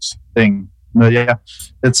 It's thing. Yeah,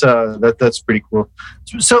 it's that's pretty cool.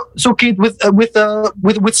 So Kate, with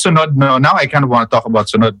Sunod, now I kind of want to talk about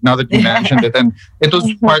Sunod now that you mentioned it, and it was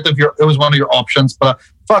it was one of your options. But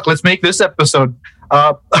fuck, let's make this episode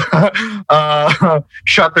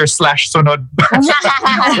Shutter / Sunod.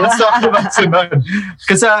 Let's talk about Sunod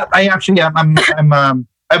because I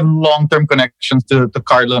have long-term connections to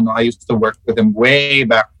Carlo. No? I used to work with him way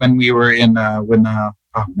back when we were in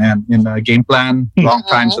Game Plan, long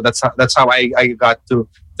time. So that's how I got to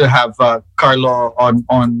have Carlo on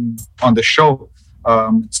the show.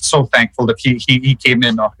 So thankful that he came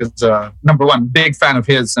in because number one, big fan of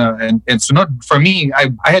his and Sunod. For me,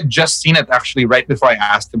 I had just seen it actually right before I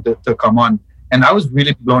asked him to come on, and I was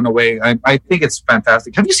really blown away. I think it's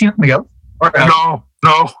fantastic. Have you seen it, Miguel?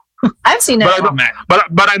 No. I've seen it.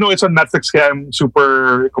 But I know it's on Netflix. I'm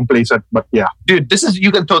super complacent. But yeah, dude,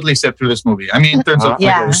 you can totally sit through this movie. I mean, in terms of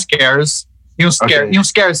scares, yung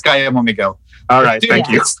scares kaya mo, Miguel. All right, thank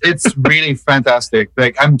you. It's really fantastic.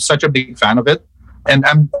 Like I'm such a big fan of it, and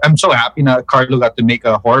I'm so happy that Carlo got to make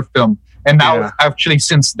a horror film. And now, actually,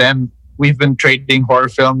 since then, we've been trading horror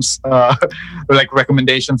films, like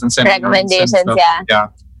recommendations and sending recommendations. Yeah.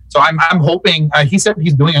 So I'm hoping. He said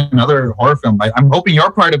he's doing another horror film. I'm hoping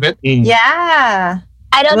you're part of it. Yeah.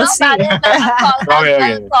 I don't know about it, but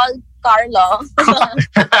I'll call Carlo.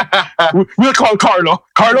 We'll call Carlo.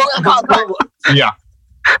 Carlo. Yeah.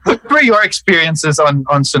 What were your experiences on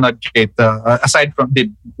Sunod, Kate? Aside from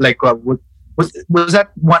was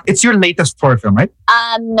that one? It's your latest horror film, right?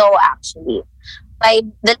 No, actually. My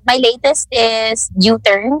latest is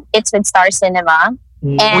U-Turn. It's with Star Cinema.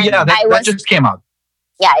 And that just came out.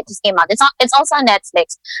 Yeah, it just came out. It's also on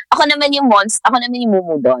Netflix. Ako naman yung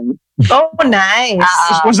Mumu doon. Oh, nice.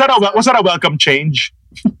 Was that a welcome change?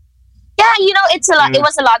 Yeah, it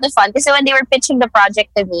was a lot of fun. Kasi when they were pitching the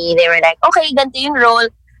project to me, they were like, okay, ganito yung role.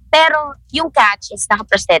 Pero yung catch is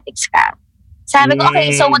naka-prosthetics ka. Sabi ko,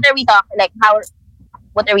 okay, so what are we talking? Like,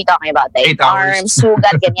 what are we talking about? Like, 8 hours. arms,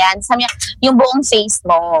 sugat, ganyan. Sabi niya, yung buong face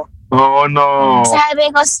mo. Oh, no.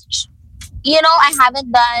 Sabi ko, I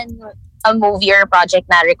haven't done a movie or a project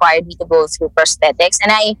that required me to go through prosthetics.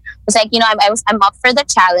 And I was like, I'm up for the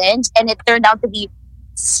challenge. And it turned out to be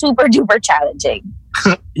super duper challenging.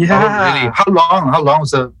 Yeah. Oh, really? How long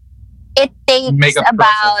was the It takes makeup about,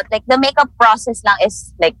 process? like, the makeup process lang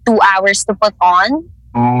is like 2 hours to put on.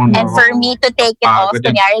 Oh, no. And for me to take it off,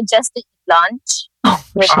 kunyari, just to lunch.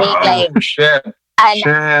 We take like Shit.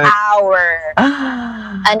 an hour.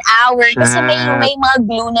 An hour. Kasi may mga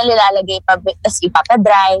glue na nilalagay pa. Tapos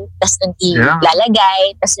ipapadry. Tapos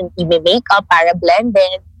ilalagay. Tapos i-make up para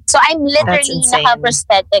blended. So I'm literally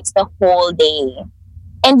naka-prosthetics the whole day.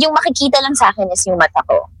 And yung makikita lang sa akin is yung mata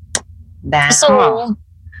ko. Damn. So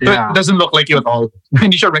it doesn't look like you at all.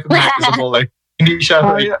 Hindi siya recognizable. Like, hindi siya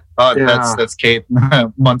that's Kate.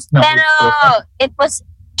 Months na. Pero it was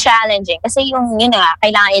challenging. Kasi yun nga,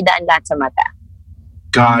 kailangan idaan lahat sa mata.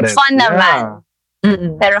 Got it. Fun naman.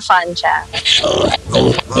 Pero fun siya.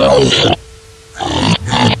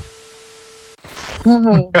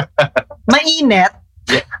 Mainit.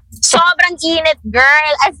 Sobrang init,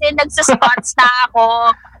 girl. As in, nagsuspots na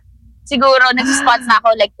ako. Siguro, nagsuspots na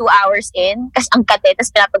ako like 2 hours in. Kasi ang kate,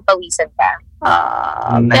 tapos pinapagpawisan ka.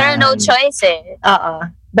 Pero no choice eh.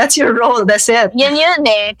 That's your role. That's it. Yun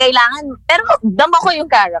eh. Kailangan. Pero dama ko yung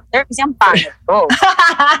character kasi ang pangit ko.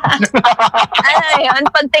 Ano yun?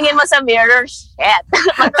 Pagtingin mo sa mirror, shit.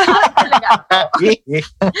 Matatakot talaga ako.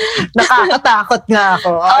 Nakakatakot nga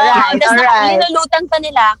ako. Alright. Linulutan pa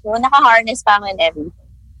nila ako. Naka-harness pa ako and everything.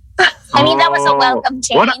 I mean, that was a welcome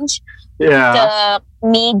change to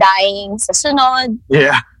me dying sa sunod.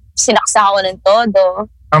 Yeah. Sinaksa ako ng todo.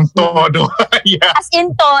 Ang todo. Yeah. As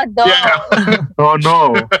in todo. Yeah. Oh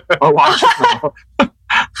no. Oh, watch it now.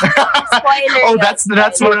 Spoiler. Oh, that's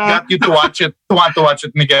what got you to watch it. To want to watch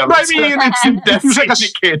it, Miguel. I mean, it's definitely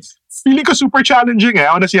Kate. Feeling ko super challenging eh.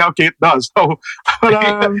 I want to see how Kate does. So,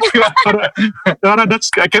 that's,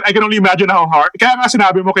 I can only imagine how hard. Kaya nga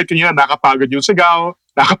sinabi mo, Kate, kanina, nakapagod yung sigaw,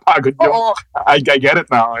 nakapagod yung... Oo. I get it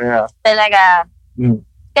now, yeah. Talaga.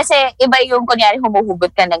 Kasi iba yung kunyari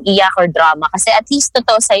humuhugot ka ng iyak or drama kasi at least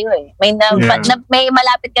totoo sa'yo eh. May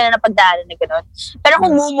malapit ka na napagdaanan na gano'n. Pero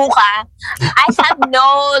kung mumu ka, I have no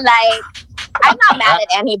like, I'm not mad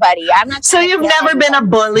at anybody. I'm not. So you've never been a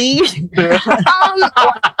bully?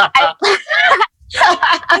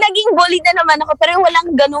 Naging bully na naman ako pero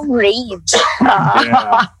walang ganong rage.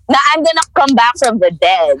 Na I'm gonna come back from the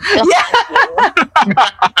dead.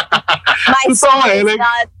 My soul is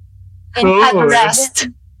not at rest.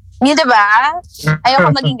 Yun diba?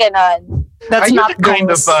 Ayoko maging ganon. That's not the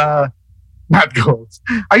kind of not goals.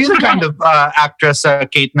 Are you the kind of actress,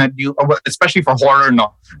 Kate, that you, especially for horror,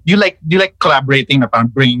 no? Do you like collaborating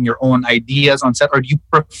about bringing your own ideas on set, or do you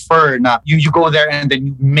prefer you go there and then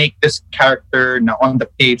you make this character on the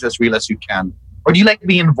page as real as you can, or do you like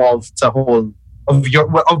being involved the whole of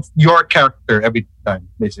your character every time,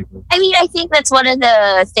 basically? I mean, I think that's one of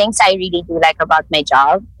the things I really do like about my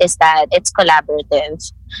job is that it's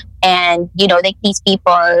collaborative, and like these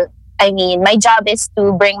people. I mean, my job is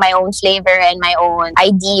to bring my own flavor and my own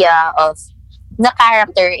idea of the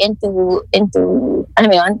character into alam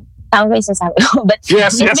mo yun? Tama ba yung sinasabi ko? But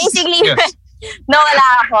yes. Basically, no,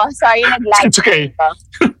 wala ako. Sorry, nag-lag. It's okay.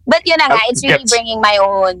 But yun na nga, it's really bringing my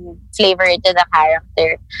own flavor into the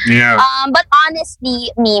character. Yeah. But honestly,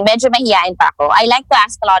 medyo mahihain pa ako. I like to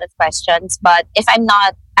ask a lot of questions, but if I'm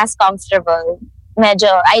not as comfortable,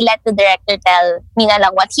 medyo, I let the director tell me na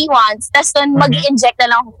lang what he wants. Tapos doon, mag-inject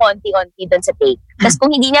na lang ako konti-onti doon sa take. Tapos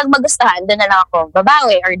kung hindi niya magustuhan, doon na lang ako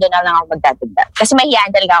babawi or doon na lang ako magdadagdag. Kasi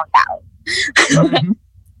mahihain talaga akong tao.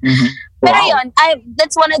 Pero yun,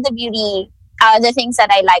 that's one of the beauty, the things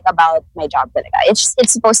that I like about my job talaga. It's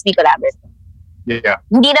supposed to be collaborative. Yeah.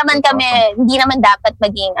 Hindi naman dapat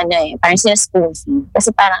maging parang sinaspoon feed.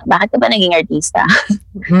 Kasi parang, bakit ka ba naging artista?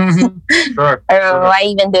 Sure. Or why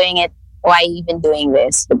even doing it? Why even doing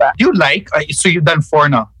this? Diba? Do you like, so you've done 4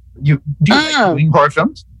 now. Do you like doing horror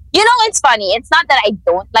films? It's funny. It's not that I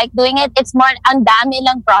don't like doing it. It's more, ang dami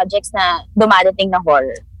lang projects na dumadating na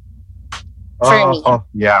horror. For me. Oh,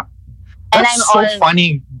 yeah. And That's so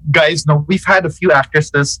funny, guys. No, we've had a few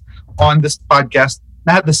actresses on this podcast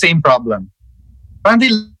that had the same problem. And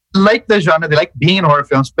they like the genre, they like being in horror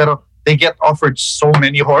films, pero they get offered so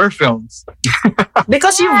many horror films.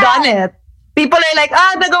 Because you've done it. People are like,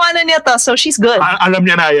 nagawa na niya to, so she's good. Alam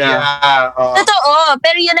niya na, yeah. Totoo,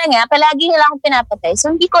 pero yun na nga, palagi nila akong pinapatay.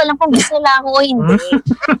 So hindi ko alam kung gusto nila ako o hindi.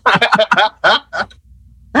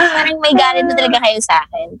 Parang may galit na talaga kayo sa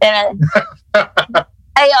akin. Pero,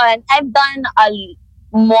 ayun, I've done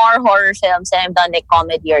more horror films and I've done like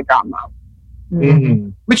comedy or drama.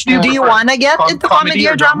 Which do you want to get into comedy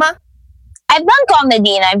or drama? I've done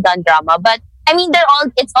comedy and I've done drama, but I mean,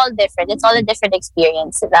 it's all different. It's all a different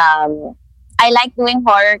experience. I like doing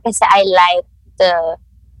horror kasi I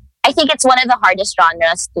think it's one of the hardest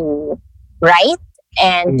genres to write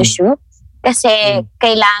and to shoot. Kasi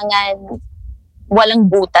kailangan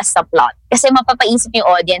walang butas sa plot. Kasi mapapaisip yung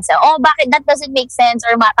audience, bakit that doesn't make sense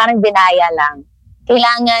or parang binaya lang.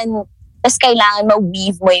 Kailangan Tapos kailangan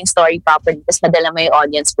ma-weave mo yung story properly. Tapos madala mo yung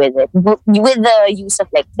audience with it. With the use of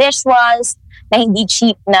like visuals, na hindi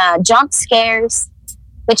cheap na jump scares,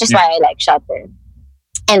 which is why I like Shutter.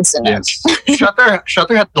 And Sunod. Yes.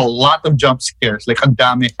 Shutter had a lot of jump scares. Like, ang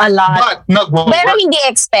dami. A lot. But, nag-work. Pero hindi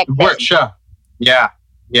expected. Work siya. Yeah.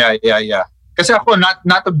 Kasi ako, not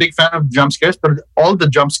a big fan of jump scares, but all the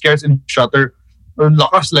jump scares in Shutter,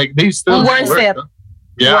 lakas, like, they still worth it.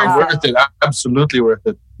 Yeah, worth it. Absolutely worth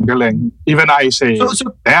it. Galing. Even I say,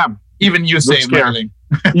 damn. Even you say, scare.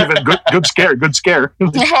 Even good scare.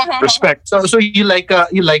 Respect. So you like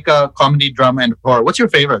comedy, drama, and horror. What's your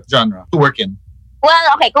favorite genre to work in?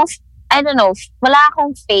 Well, okay, I don't know, wala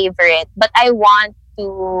akong favorite, but I want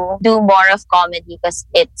to do more of comedy because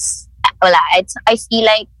I feel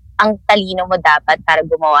like ang talino mo dapat para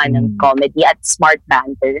gumawa ng comedy at smart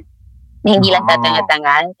banter. Na hindi lang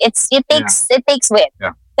tatanga-tanga. It takes wit.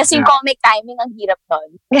 Yeah. Kasi yung comic timing ang hirap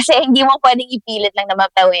nun. Kasi hindi mo pwedeng ipilit lang na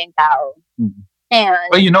matawa yung tao. Ayan.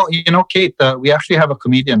 Well, you know, Kate, we actually have a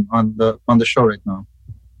comedian on the show right now.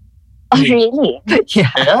 Oh, really?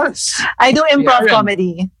 Yeah. Yes. I do improv Aaron.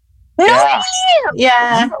 comedy. No, Yeah. really?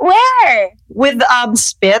 Yeah. Where? With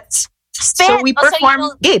Spitz. Spit? So we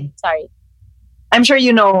perform. Gabe, Sorry. I'm sure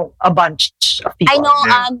you know a bunch of people. I know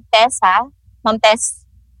Yeah. Tess, ha? Ma'am Tess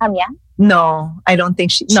Hamya? No, I don't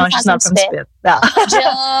think she's not from Spit. No.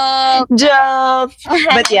 Joke. Joke.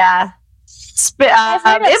 But yeah. I've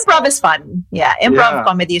heard of Improv Spit. is fun. Yeah, improv Yeah.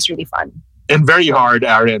 comedy is really fun. And very hard,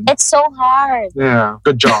 Aaron. It's so hard. Yeah,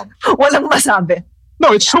 good job. Walang masabi.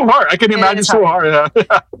 No, it's so hard. I can imagine is so hard.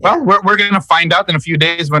 Well, we're gonna find out in a few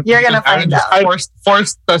days when You're gonna Aaron find just out.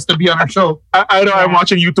 forced us to be on our show. I know I'm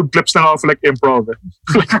watching YouTube clips now of like improv.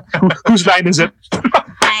 Whose line is it?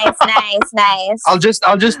 Nice. I'll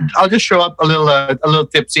just show up a little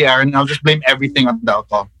tipsy, Aaron. I'll just blame everything on the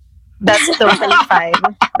alcohol. That's totally fine.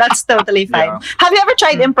 That's totally fine. Yeah. Have you ever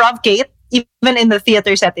tried improv, Kate? Even in the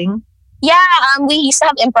theater setting? Yeah, we used to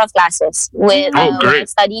have improv classes with great. I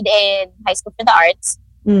studied in high school for the arts.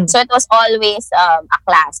 Mm. So it was always a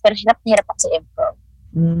class. Pero hirap na hirap ako sa improv.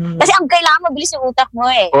 Kasi ang kailangan mabilis yung utak mo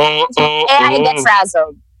eh. I get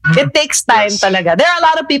frazzled. It takes time talaga. There are a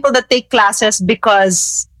lot of people that take classes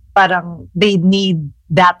because parang they need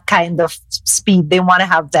that kind of speed. They want to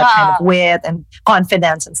have that kind of wit and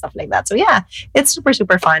confidence and stuff like that. So yeah, it's super,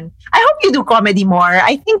 super fun. I hope you do comedy more.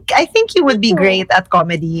 I think you would be great at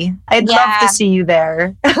comedy. I'd love to see you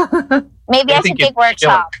there. Maybe I should take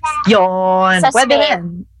workshops. Yon. Sa Pwede Spit.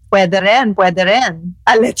 rin. Pwede rin.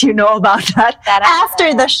 I'll let you know about that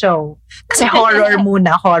after the show. Kasi horror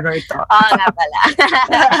muna. Horror to. Oo nga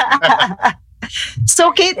pala.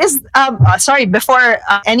 So Kate, before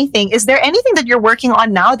anything, is there anything that you're working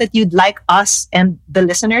on now that you'd like us and the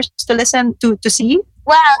listeners to listen to see?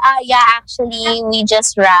 Well, actually, we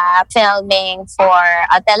just wrapped filming for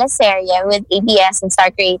a teleserye with ABS and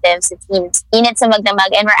Star Creatives. It's Init sa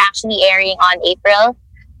Magdamag, and we're actually airing on April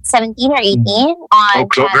 17 or 18 on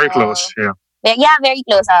Very close. Yeah. Yeah, very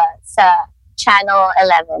close. Sa Channel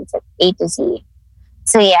 11, so A to Z.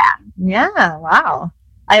 So yeah. Yeah, wow.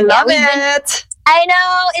 I love it. I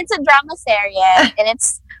know, it's a drama series and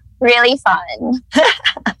it's really fun.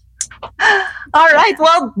 All right.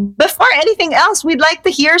 Well, before anything else, we'd like to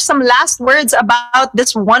hear some last words about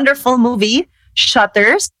this wonderful movie,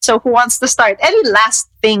 Shutters. So who wants to start? Any last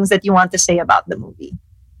things that you want to say about the movie?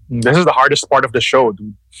 This is the hardest part of the show,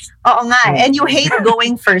 dude. Oo nga. And you hate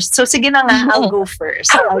going first. So sige na nga, I'll go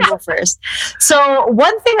first. So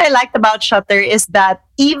one thing I liked about Shutter is that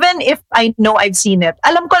even if I know I've seen it,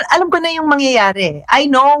 alam ko na yung mangyayari. I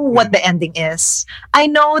know what the ending is. I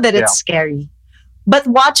know that it's scary. But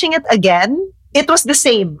watching it again, it was the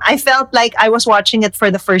same. I felt like I was watching it for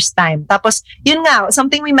the first time. Tapos, yun nga,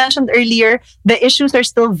 something we mentioned earlier, the issues are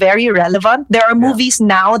still very relevant. There are movies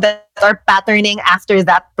now that are patterning after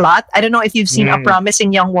that plot. I don't know if you've seen A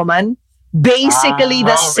Promising Young Woman. Basically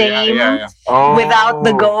the same without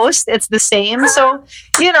the ghost. It's the same. So,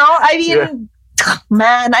 I mean,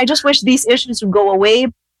 man, I just wish these issues would go away.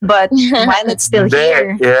 But while it's still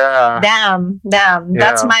here, damn,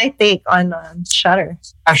 that's my take on Shutter.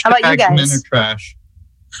 How about you guys? Men are trash.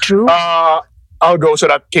 True. I'll go so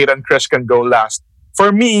that Kate and Chris can go last.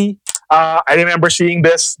 For me, I remember seeing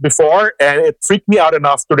this before, and it freaked me out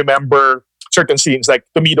enough to remember certain scenes. Like,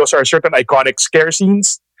 to me, those are certain iconic scare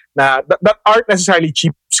scenes that aren't necessarily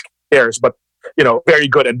cheap scares, but very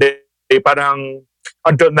good. And they parang,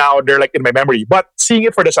 until now, they're like in my memory. But seeing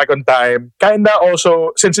it for the second time, kinda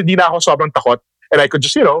also, since hindi na ako sobrang takot, and I could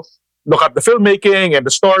just, look at the filmmaking and the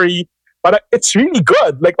story, but it's really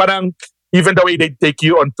good. Like, parang, even the way they take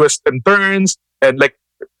you on twists and turns, and like,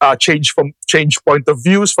 change point of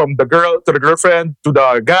views from the girl to the girlfriend to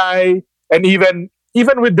the guy, and even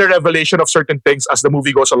with the revelation of certain things as the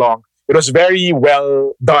movie goes along, it was very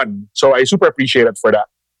well done. So I super appreciate it for that,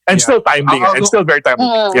 and still timely, and still very timely.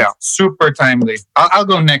 Yeah, super timely. I'll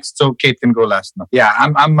go next, so Kate can go last. No.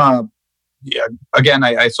 Yeah, again,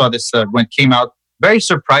 I saw this when it came out. Very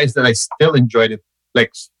surprised that I still enjoyed it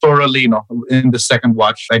like thoroughly. In the second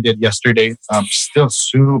watch I did yesterday, still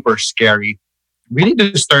super scary, really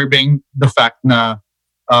disturbing. The fact that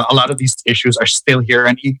a lot of these issues are still here,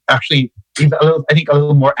 and actually, I think a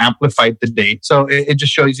little more amplified today. So it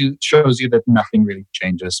just shows you that nothing really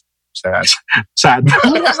changes. Sad. Sad.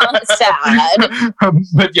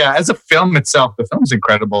 But yeah, as a film itself, the film is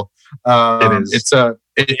incredible. It is.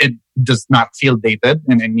 It does not feel dated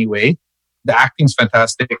in any way. The acting's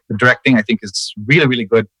fantastic. The directing, I think, is really, really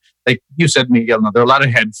good. Like you said, Miguel, there are a lot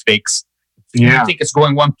of head fakes. You think it's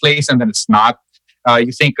going one place and then it's not.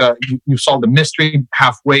 You think you solve the mystery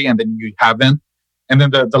halfway and then you haven't. And then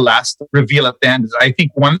the last reveal at the end is, I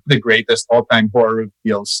think, one of the greatest all-time horror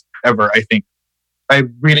reveals ever, I think. I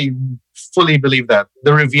really fully believe that.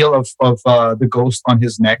 The reveal of the ghost on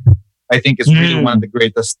his neck, I think, is really one of the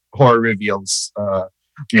greatest horror reveals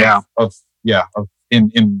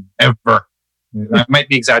in ever. I might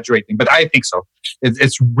be exaggerating, but I think so.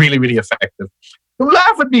 It's really, really effective. Don't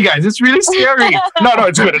laugh at me, guys. It's really scary. No,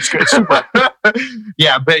 it's good. It's good. Super.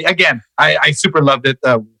 Yeah, but again, I super loved it.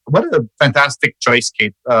 What a fantastic choice,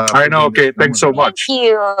 Kate. I know, Kate. Thanks so much.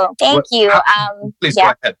 Thank you. Please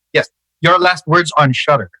go ahead. Yes, your last words on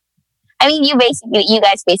Shudder. I mean, you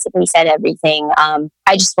guys basically said everything.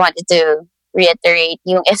 I just wanted to reiterate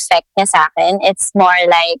yung effect niya sa akin. It's more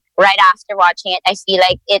like right after watching it, I feel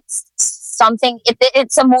like it's something.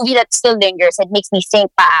 It's a movie that still lingers. It makes me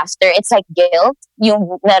think pa after. It's like guilt,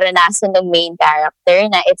 yung naranasan ng main character,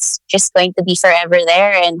 na it's just going to be forever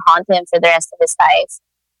there and haunt him for the rest of his life.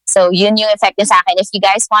 So yun yung effect niya sa akin. If you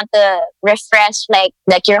guys want to refresh like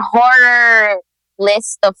your horror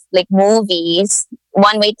list of like movies,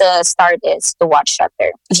 one way to start is to watch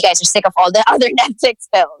Shutter. If you guys are sick of all the other Netflix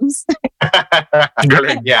films.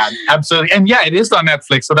 Yeah, absolutely. And yeah, it is on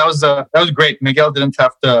Netflix. So that was great. Miguel didn't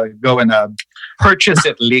have to go and purchase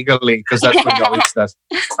it legally, because that's what he always does.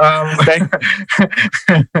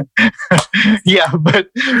 Yeah, but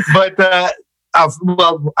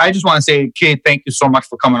well, I just want to say, Kate, thank you so much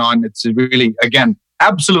for coming on. It's really, again,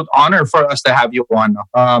 absolute honor for us to have you on.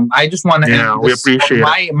 I just want to we appreciate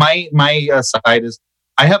it. My side is,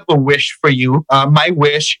 I have a wish for you. My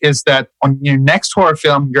wish is that on your next horror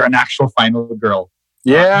film, you're an actual final girl.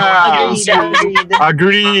 Yeah,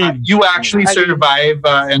 agreed. You actually survive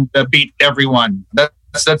and beat everyone.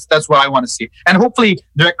 That's what I want to see. And hopefully,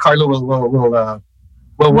 Direct Carlo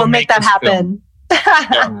will make that happen.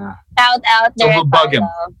 Yeah. Out there. We'll bug him.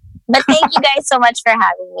 But thank you guys so much for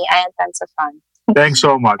having me. I had tons of fun. Thanks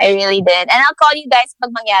so much. I really did. And I'll call you guys pag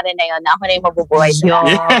mangyari na yun. Ako na yung mabubuhay.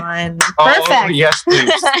 Yon. Perfect. Oh, yes,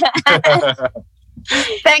 please.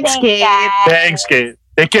 Thanks, Kate. Guys. Thanks, Kate.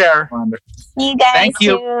 Take care. You guys Thank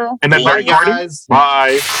you. too. And then Bye, guys.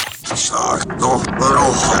 Bye.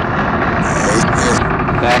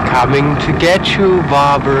 They're coming to get you,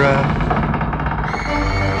 Barbara.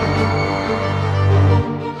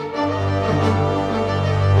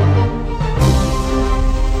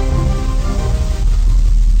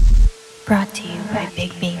 Brought to you by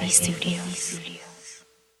Big Baby Studios.